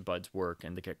connection to Budd's work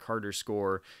and the Get Carter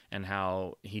score, and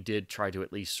how he did try to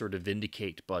at least sort of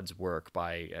vindicate Budd's work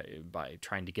by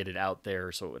trying to get it out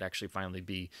there so it would actually finally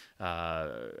be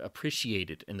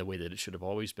appreciated in the way that it should have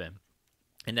always been.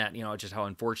 And that, just how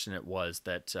unfortunate it was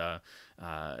that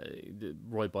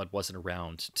Roy Budd wasn't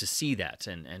around to see that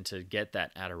and to get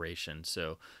that adoration.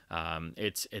 So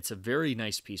it's a very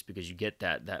nice piece, because you get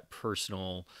that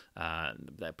personal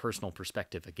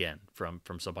perspective again from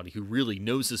somebody who really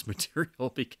knows this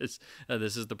material, because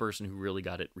this is the person who really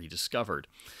got it rediscovered.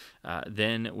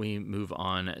 Then we move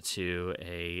on to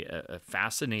a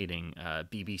fascinating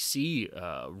BBC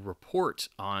report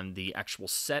on the actual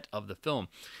set of the film.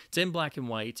 It's in black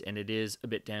and white, and it is a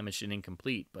bit damaged and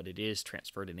incomplete, but it is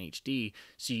transferred in HD.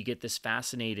 So you get this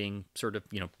fascinating sort of,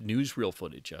 newsreel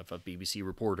footage of a BBC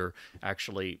reporter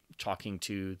actually talking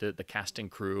to the cast and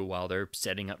crew while they're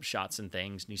setting up shots and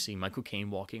things. And you see Michael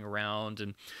Caine walking around,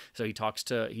 and so he talks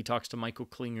to Michael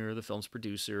Klinger, the film's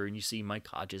producer, and you see Mike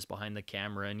Hodges behind the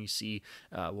camera, and you see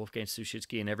Wolfgang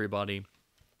Sushitsky and everybody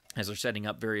as they're setting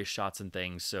up various shots and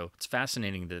things. So it's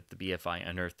fascinating that the BFI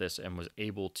unearthed this and was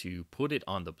able to put it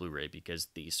on the Blu-ray, because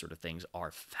these sort of things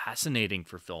are fascinating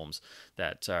for films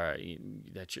that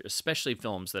especially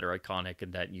films that are iconic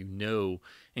and that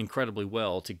incredibly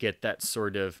well, to get that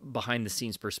sort of behind the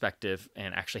scenes perspective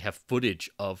and actually have footage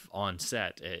of on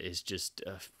set is just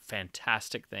a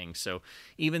fantastic thing. So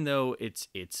even though it's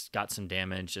got some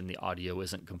damage and the audio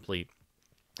isn't complete,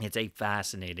 It's a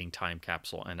fascinating time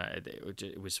capsule, and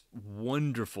it was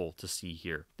wonderful to see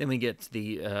here. Then we get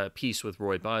the piece with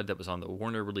Roy Budd that was on the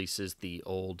Warner releases, the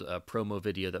old promo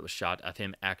video that was shot of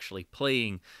him actually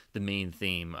playing the main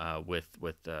theme with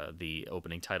the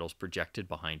opening titles projected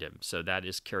behind him. So that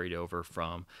is carried over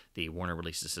from the Warner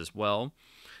releases as well.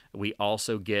 We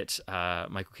also get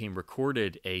Michael Caine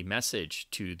recorded a message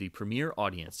to the premiere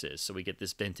audiences. So we get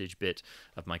this vintage bit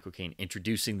of Michael Caine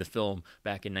introducing the film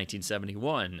back in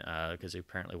 1971 because he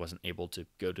apparently wasn't able to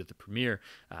go to the premiere.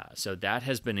 So that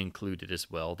has been included as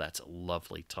well. That's a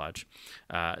lovely touch.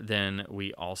 Then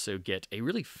we also get a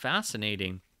really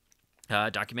fascinating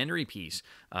documentary piece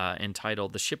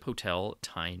entitled "The Ship Hotel,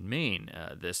 Tyne, Maine."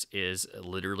 This is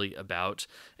literally about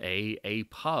a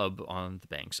pub on the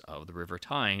banks of the River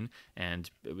Tyne, and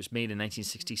it was made in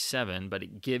 1967, but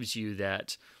it gives you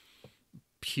that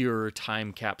pure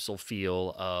time capsule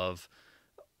feel of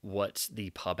what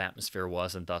the pub atmosphere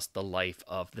was and thus the life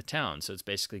of the town. So it's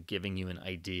basically giving you an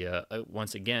idea,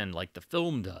 once again, like the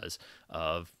film does,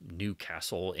 of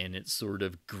Newcastle in its sort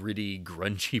of gritty,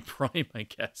 grungy prime, I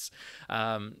guess.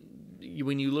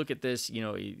 When you look at this,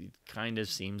 it kind of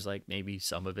seems like maybe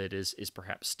some of it is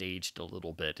perhaps staged a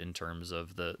little bit in terms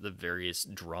of the various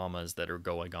dramas that are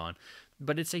going on.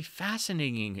 But it's a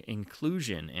fascinating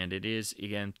inclusion, and it is,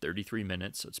 again, 33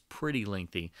 minutes, so it's pretty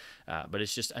lengthy. But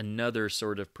it's just another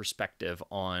sort of perspective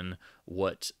on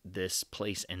what this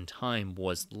place and time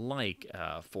was like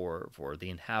for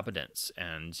the inhabitants.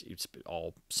 And it's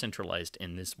all centralized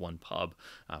in this one pub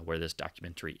where this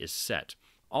documentary is set.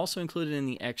 Also included in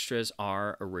the extras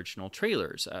are original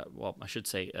trailers. Well, I should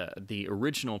say the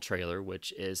original trailer,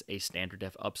 which is a standard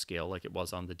def upscale like it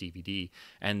was on the DVD.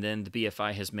 And then the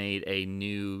BFI has made a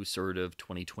new sort of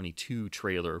 2022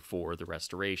 trailer for the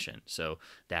restoration. So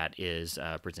that is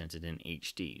presented in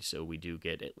HD. So we do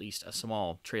get at least a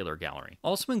small trailer gallery.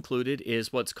 Also included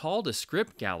is what's called a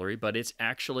script gallery, but it's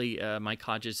actually Mike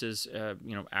Hodges'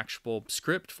 actual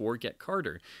script for Get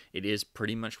Carter. It is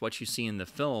pretty much what you see in the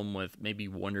film, with maybe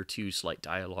one or two slight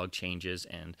dialogue changes,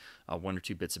 and one or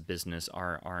two bits of business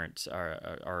are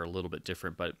a little bit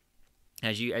different. But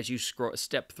as you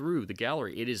step through the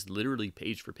gallery, it is literally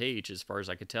page for page, as far as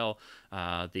I could tell,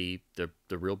 the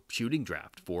real shooting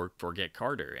draft for Get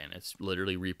Carter, and it's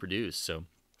literally reproduced. So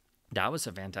that was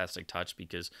a fantastic touch,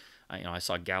 because I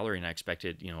saw gallery and I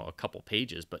expected a couple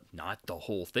pages, but not the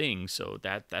whole thing. So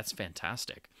that's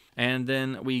fantastic. And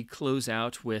then we close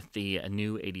out with the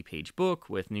new 80-page book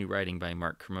with new writing by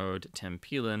Mark Kermode, Tim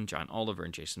Phelan, John Oliver,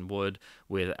 and Jason Wood,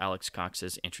 with Alex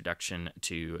Cox's introduction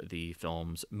to the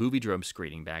film's Moviedrome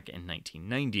screening back in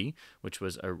 1990, which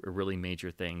was a really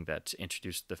major thing that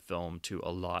introduced the film to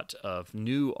a lot of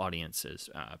new audiences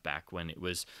back when it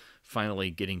was finally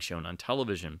getting shown on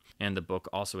television. And the book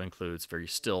also includes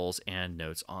various stills and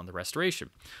notes on the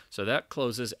restoration. So that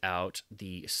closes out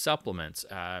the supplements.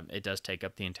 It does take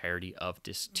up the entirety of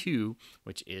disc 2,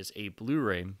 which is a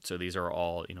Blu-ray. So these are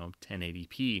all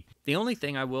 1080p. The only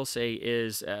thing I will say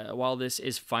is while this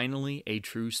is finally a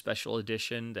true special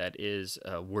edition that is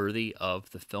worthy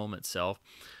of the film itself,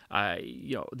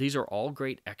 these are all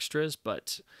great extras,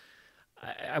 but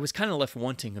I was kind of left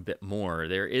wanting a bit more.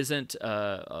 There isn't,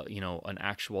 an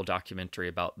actual documentary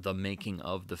about the making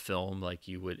of the film like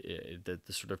you would,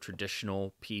 the sort of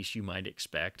traditional piece you might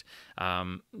expect.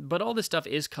 But all this stuff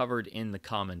is covered in the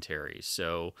commentaries.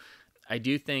 So I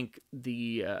do think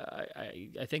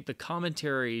I think the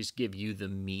commentaries give you the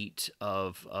meat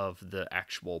of the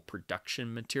actual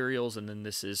production materials, and then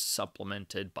this is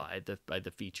supplemented by the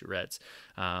featurettes.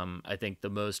 I think the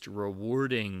most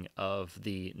rewarding of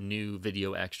the new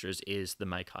video extras is the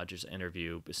Mike Hodges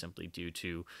interview, simply due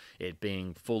to it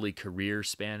being fully career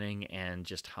spanning and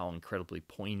just how incredibly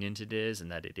poignant it is,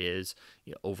 and that it is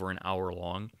over an hour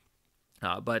long.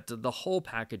 But the whole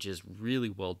package is really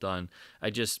well done.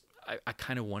 I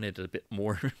kind of wanted a bit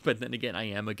more, but then again, I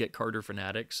am a Get Carter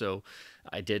fanatic, so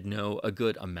I did know a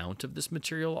good amount of this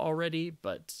material already,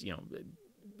 but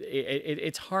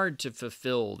it's hard to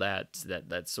fulfill that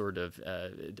sort of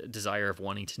desire of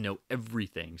wanting to know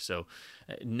everything. So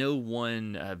no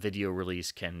one video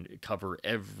release can cover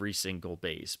every single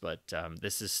base, but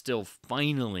this is still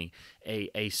finally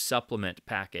a supplement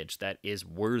package that is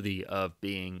worthy of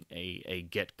being a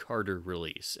Get Carter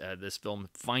release. This film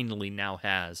finally now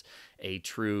has a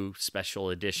true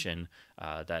special edition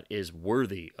that is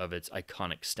worthy of its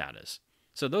iconic status.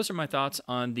 So those are my thoughts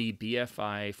on the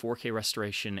BFI 4K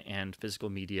restoration and physical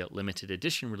media limited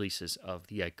edition releases of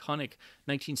the iconic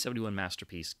 1971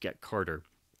 masterpiece, Get Carter.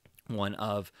 One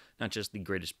of not just the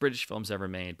greatest British films ever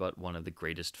made, but one of the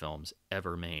greatest films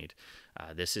ever made.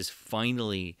 This is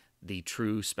finally the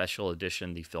true special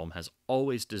edition the film has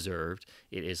always deserved.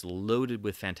 It is loaded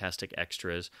with fantastic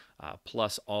extras,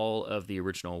 plus all of the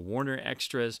original Warner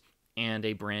extras, and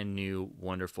a brand new,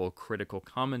 wonderful critical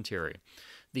commentary.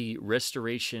 The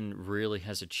restoration really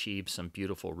has achieved some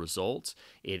beautiful results.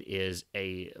 It is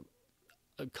a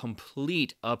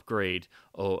complete upgrade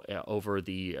over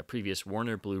the previous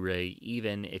Warner Blu-ray,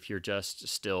 even if you're just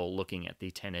still looking at the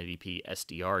 1080p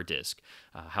SDR disc.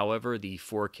 However, the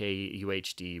 4K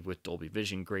UHD with Dolby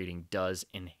Vision grading does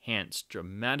enhance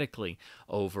dramatically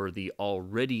over the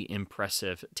already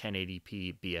impressive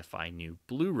 1080p BFI new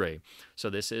Blu-ray.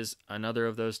 So this is another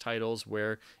of those titles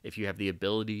where if you have the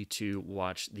ability to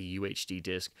watch the UHD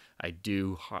disc, I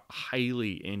do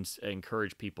highly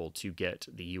encourage people to get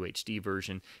the UHD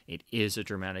version. It is a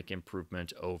dramatic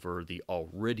improvement over the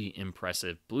already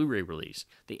impressive Blu-ray release.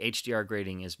 The HDR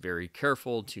grading is very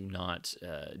careful to not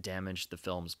damage the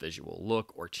film's visual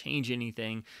look or change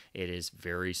anything. It is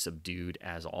very subdued,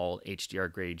 as all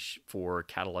HDR grades for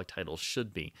catalog titles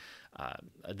should be.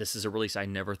 This is a release I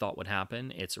never thought would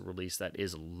happen. It's a release that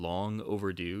is long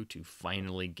overdue to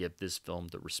finally give this film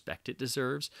the respect it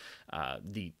deserves.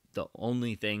 The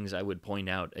only things I would point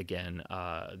out again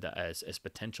as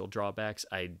potential drawbacks,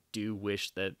 I do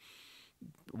wish that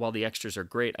while the extras are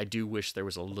great, I do wish there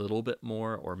was a little bit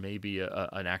more, or maybe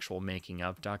an actual making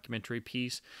of documentary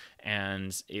piece.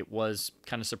 And it was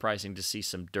kind of surprising to see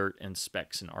some dirt and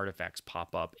specs and artifacts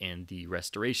pop up in the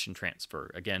restoration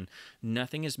transfer. Again,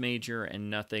 nothing is major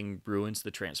and nothing ruins the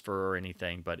transfer or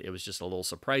anything, but it was just a little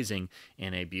surprising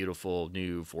in a beautiful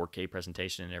new 4K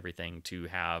presentation and everything to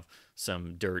have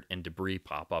some dirt and debris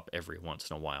pop up every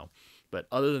once in a while. But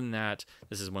other than that,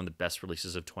 this is one of the best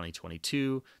releases of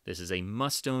 2022. This is a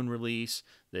must-own release.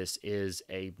 This is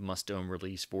a must-own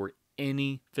release for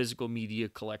any physical media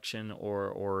collection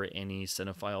or any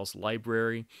cinephile's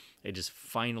library. It is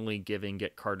finally giving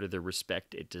Get Carter the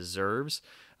respect it deserves.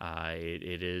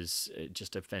 It is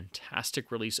just a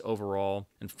fantastic release overall,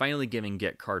 and finally giving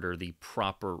Get Carter the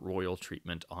proper royal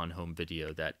treatment on home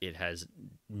video that it has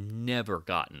never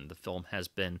gotten. The film has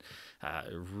been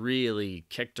really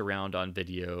kicked around on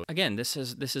video. Again, this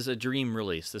is a dream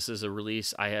release. This is a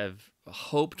release I have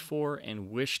hoped for and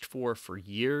wished for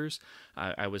years.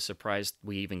 I was surprised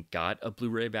we even got a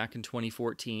Blu-ray back in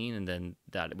 2014, and then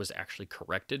that it was actually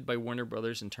corrected by Warner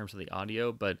Brothers in terms of the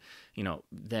audio. But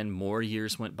then more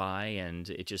years went by, and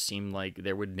it just seemed like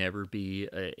there would never be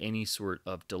any sort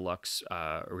of deluxe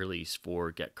release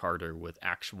for Get Carter with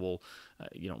actual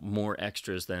more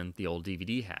extras than the old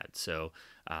DVD had. So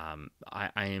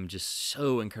I am just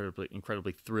so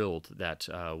incredibly thrilled that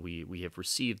we have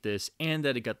received this, and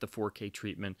that it got the 4K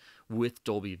treatment with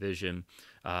Dolby Vision.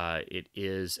 It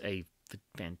is a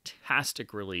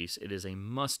fantastic release. It is a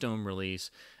must-own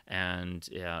release, and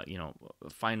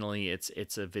finally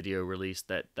it's a video release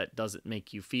that doesn't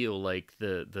make you feel like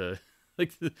the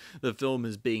film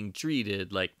is being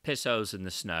treated like pissos in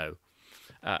the snow.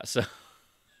 So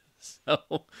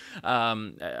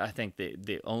I think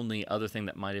the only other thing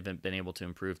that might have been able to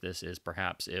improve this is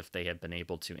perhaps if they had been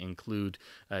able to include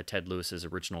Ted Lewis's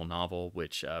original novel,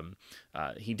 which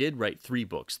he did write 3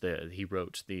 books. He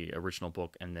wrote the original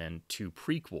book and then 2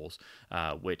 prequels,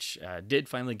 which did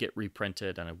finally get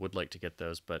reprinted, and I would like to get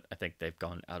those, but I think they've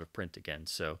gone out of print again.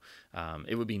 So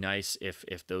it would be nice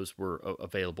if those were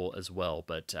available as well.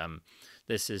 But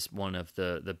this is one of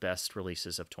the best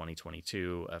releases of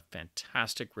 2022, a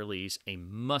fantastic release, a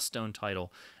must-own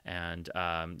title, and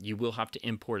you will have to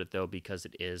import it, though, because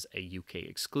it is a UK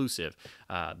exclusive.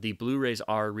 The Blu-rays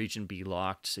are Region B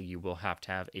locked, so you will have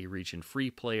to have a Region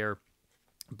Free player.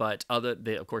 But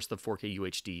of course, the 4K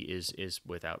UHD is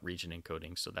without region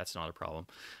encoding, so that's not a problem.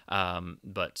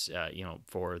 But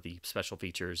for the special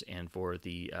features and for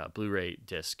the Blu-ray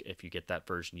disc, if you get that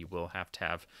version, you will have to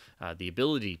have the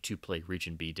ability to play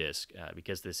Region B disc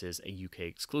because this is a UK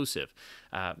exclusive.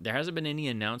 There hasn't been any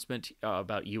announcement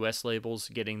about US labels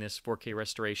getting this 4K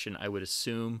restoration. I would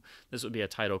assume this would be a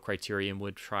title Criterion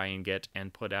would try and get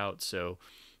and put out, so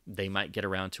they might get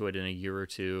around to it in a year or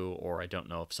two, or I don't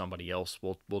know if somebody else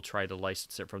will try to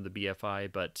license it from the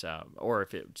BFI, but or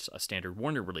if it's a standard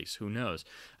Warner release, who knows?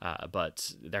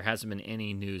 But there hasn't been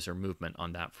any news or movement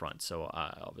on that front. So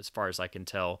as far as I can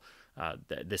tell,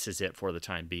 this is it for the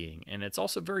time being. And it's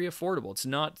also very affordable. It's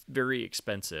not very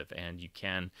expensive, and you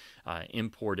can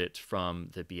import it from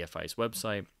the BFI's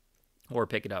website. or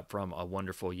pick it up from a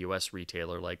wonderful US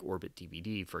retailer like Orbit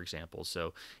DVD, for example.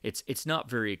 So it's not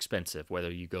very expensive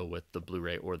whether you go with the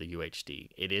Blu-ray or the UHD.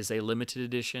 It is a limited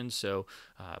edition, so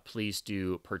please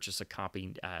do purchase a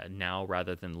copy now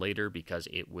rather than later, because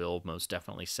it will most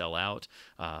definitely sell out.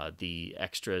 The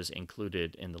extras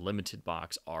included in the limited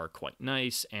box are quite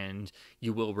nice, and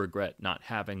you will regret not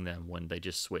having them when they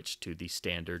just switch to the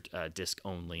standard disc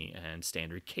only and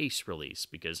standard case release,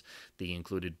 because the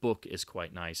included book is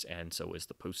quite nice, and so is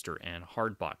the poster and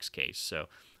hardbox case. So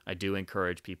I do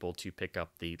encourage people to pick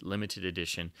up the limited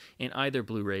edition in either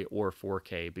Blu-ray or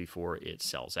 4K before it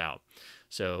sells out.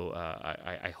 So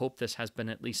I hope this has been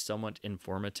at least somewhat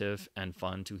informative and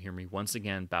fun to hear me once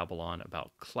again babble on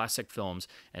about classic films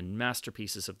and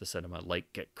masterpieces of the cinema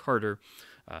like Get Carter.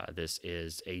 This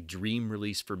is a dream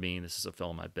release for me. This is a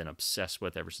film I've been obsessed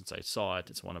with ever since I saw it.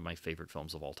 It's one of my favorite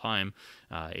films of all time.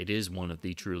 It is one of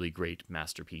the truly great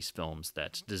masterpiece films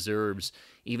that deserves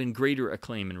even greater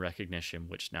acclaim and recognition,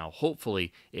 which now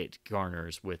hopefully it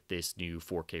garners with this new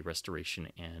 4K restoration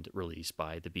and release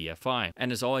by the BFI.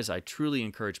 And as always, I truly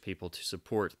encourage people to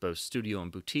support both studio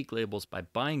and boutique labels by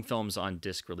buying films on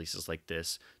disc releases like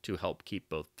this to help keep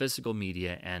both physical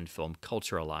media and film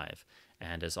culture alive.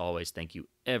 And as always, thank you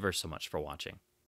ever so much for watching.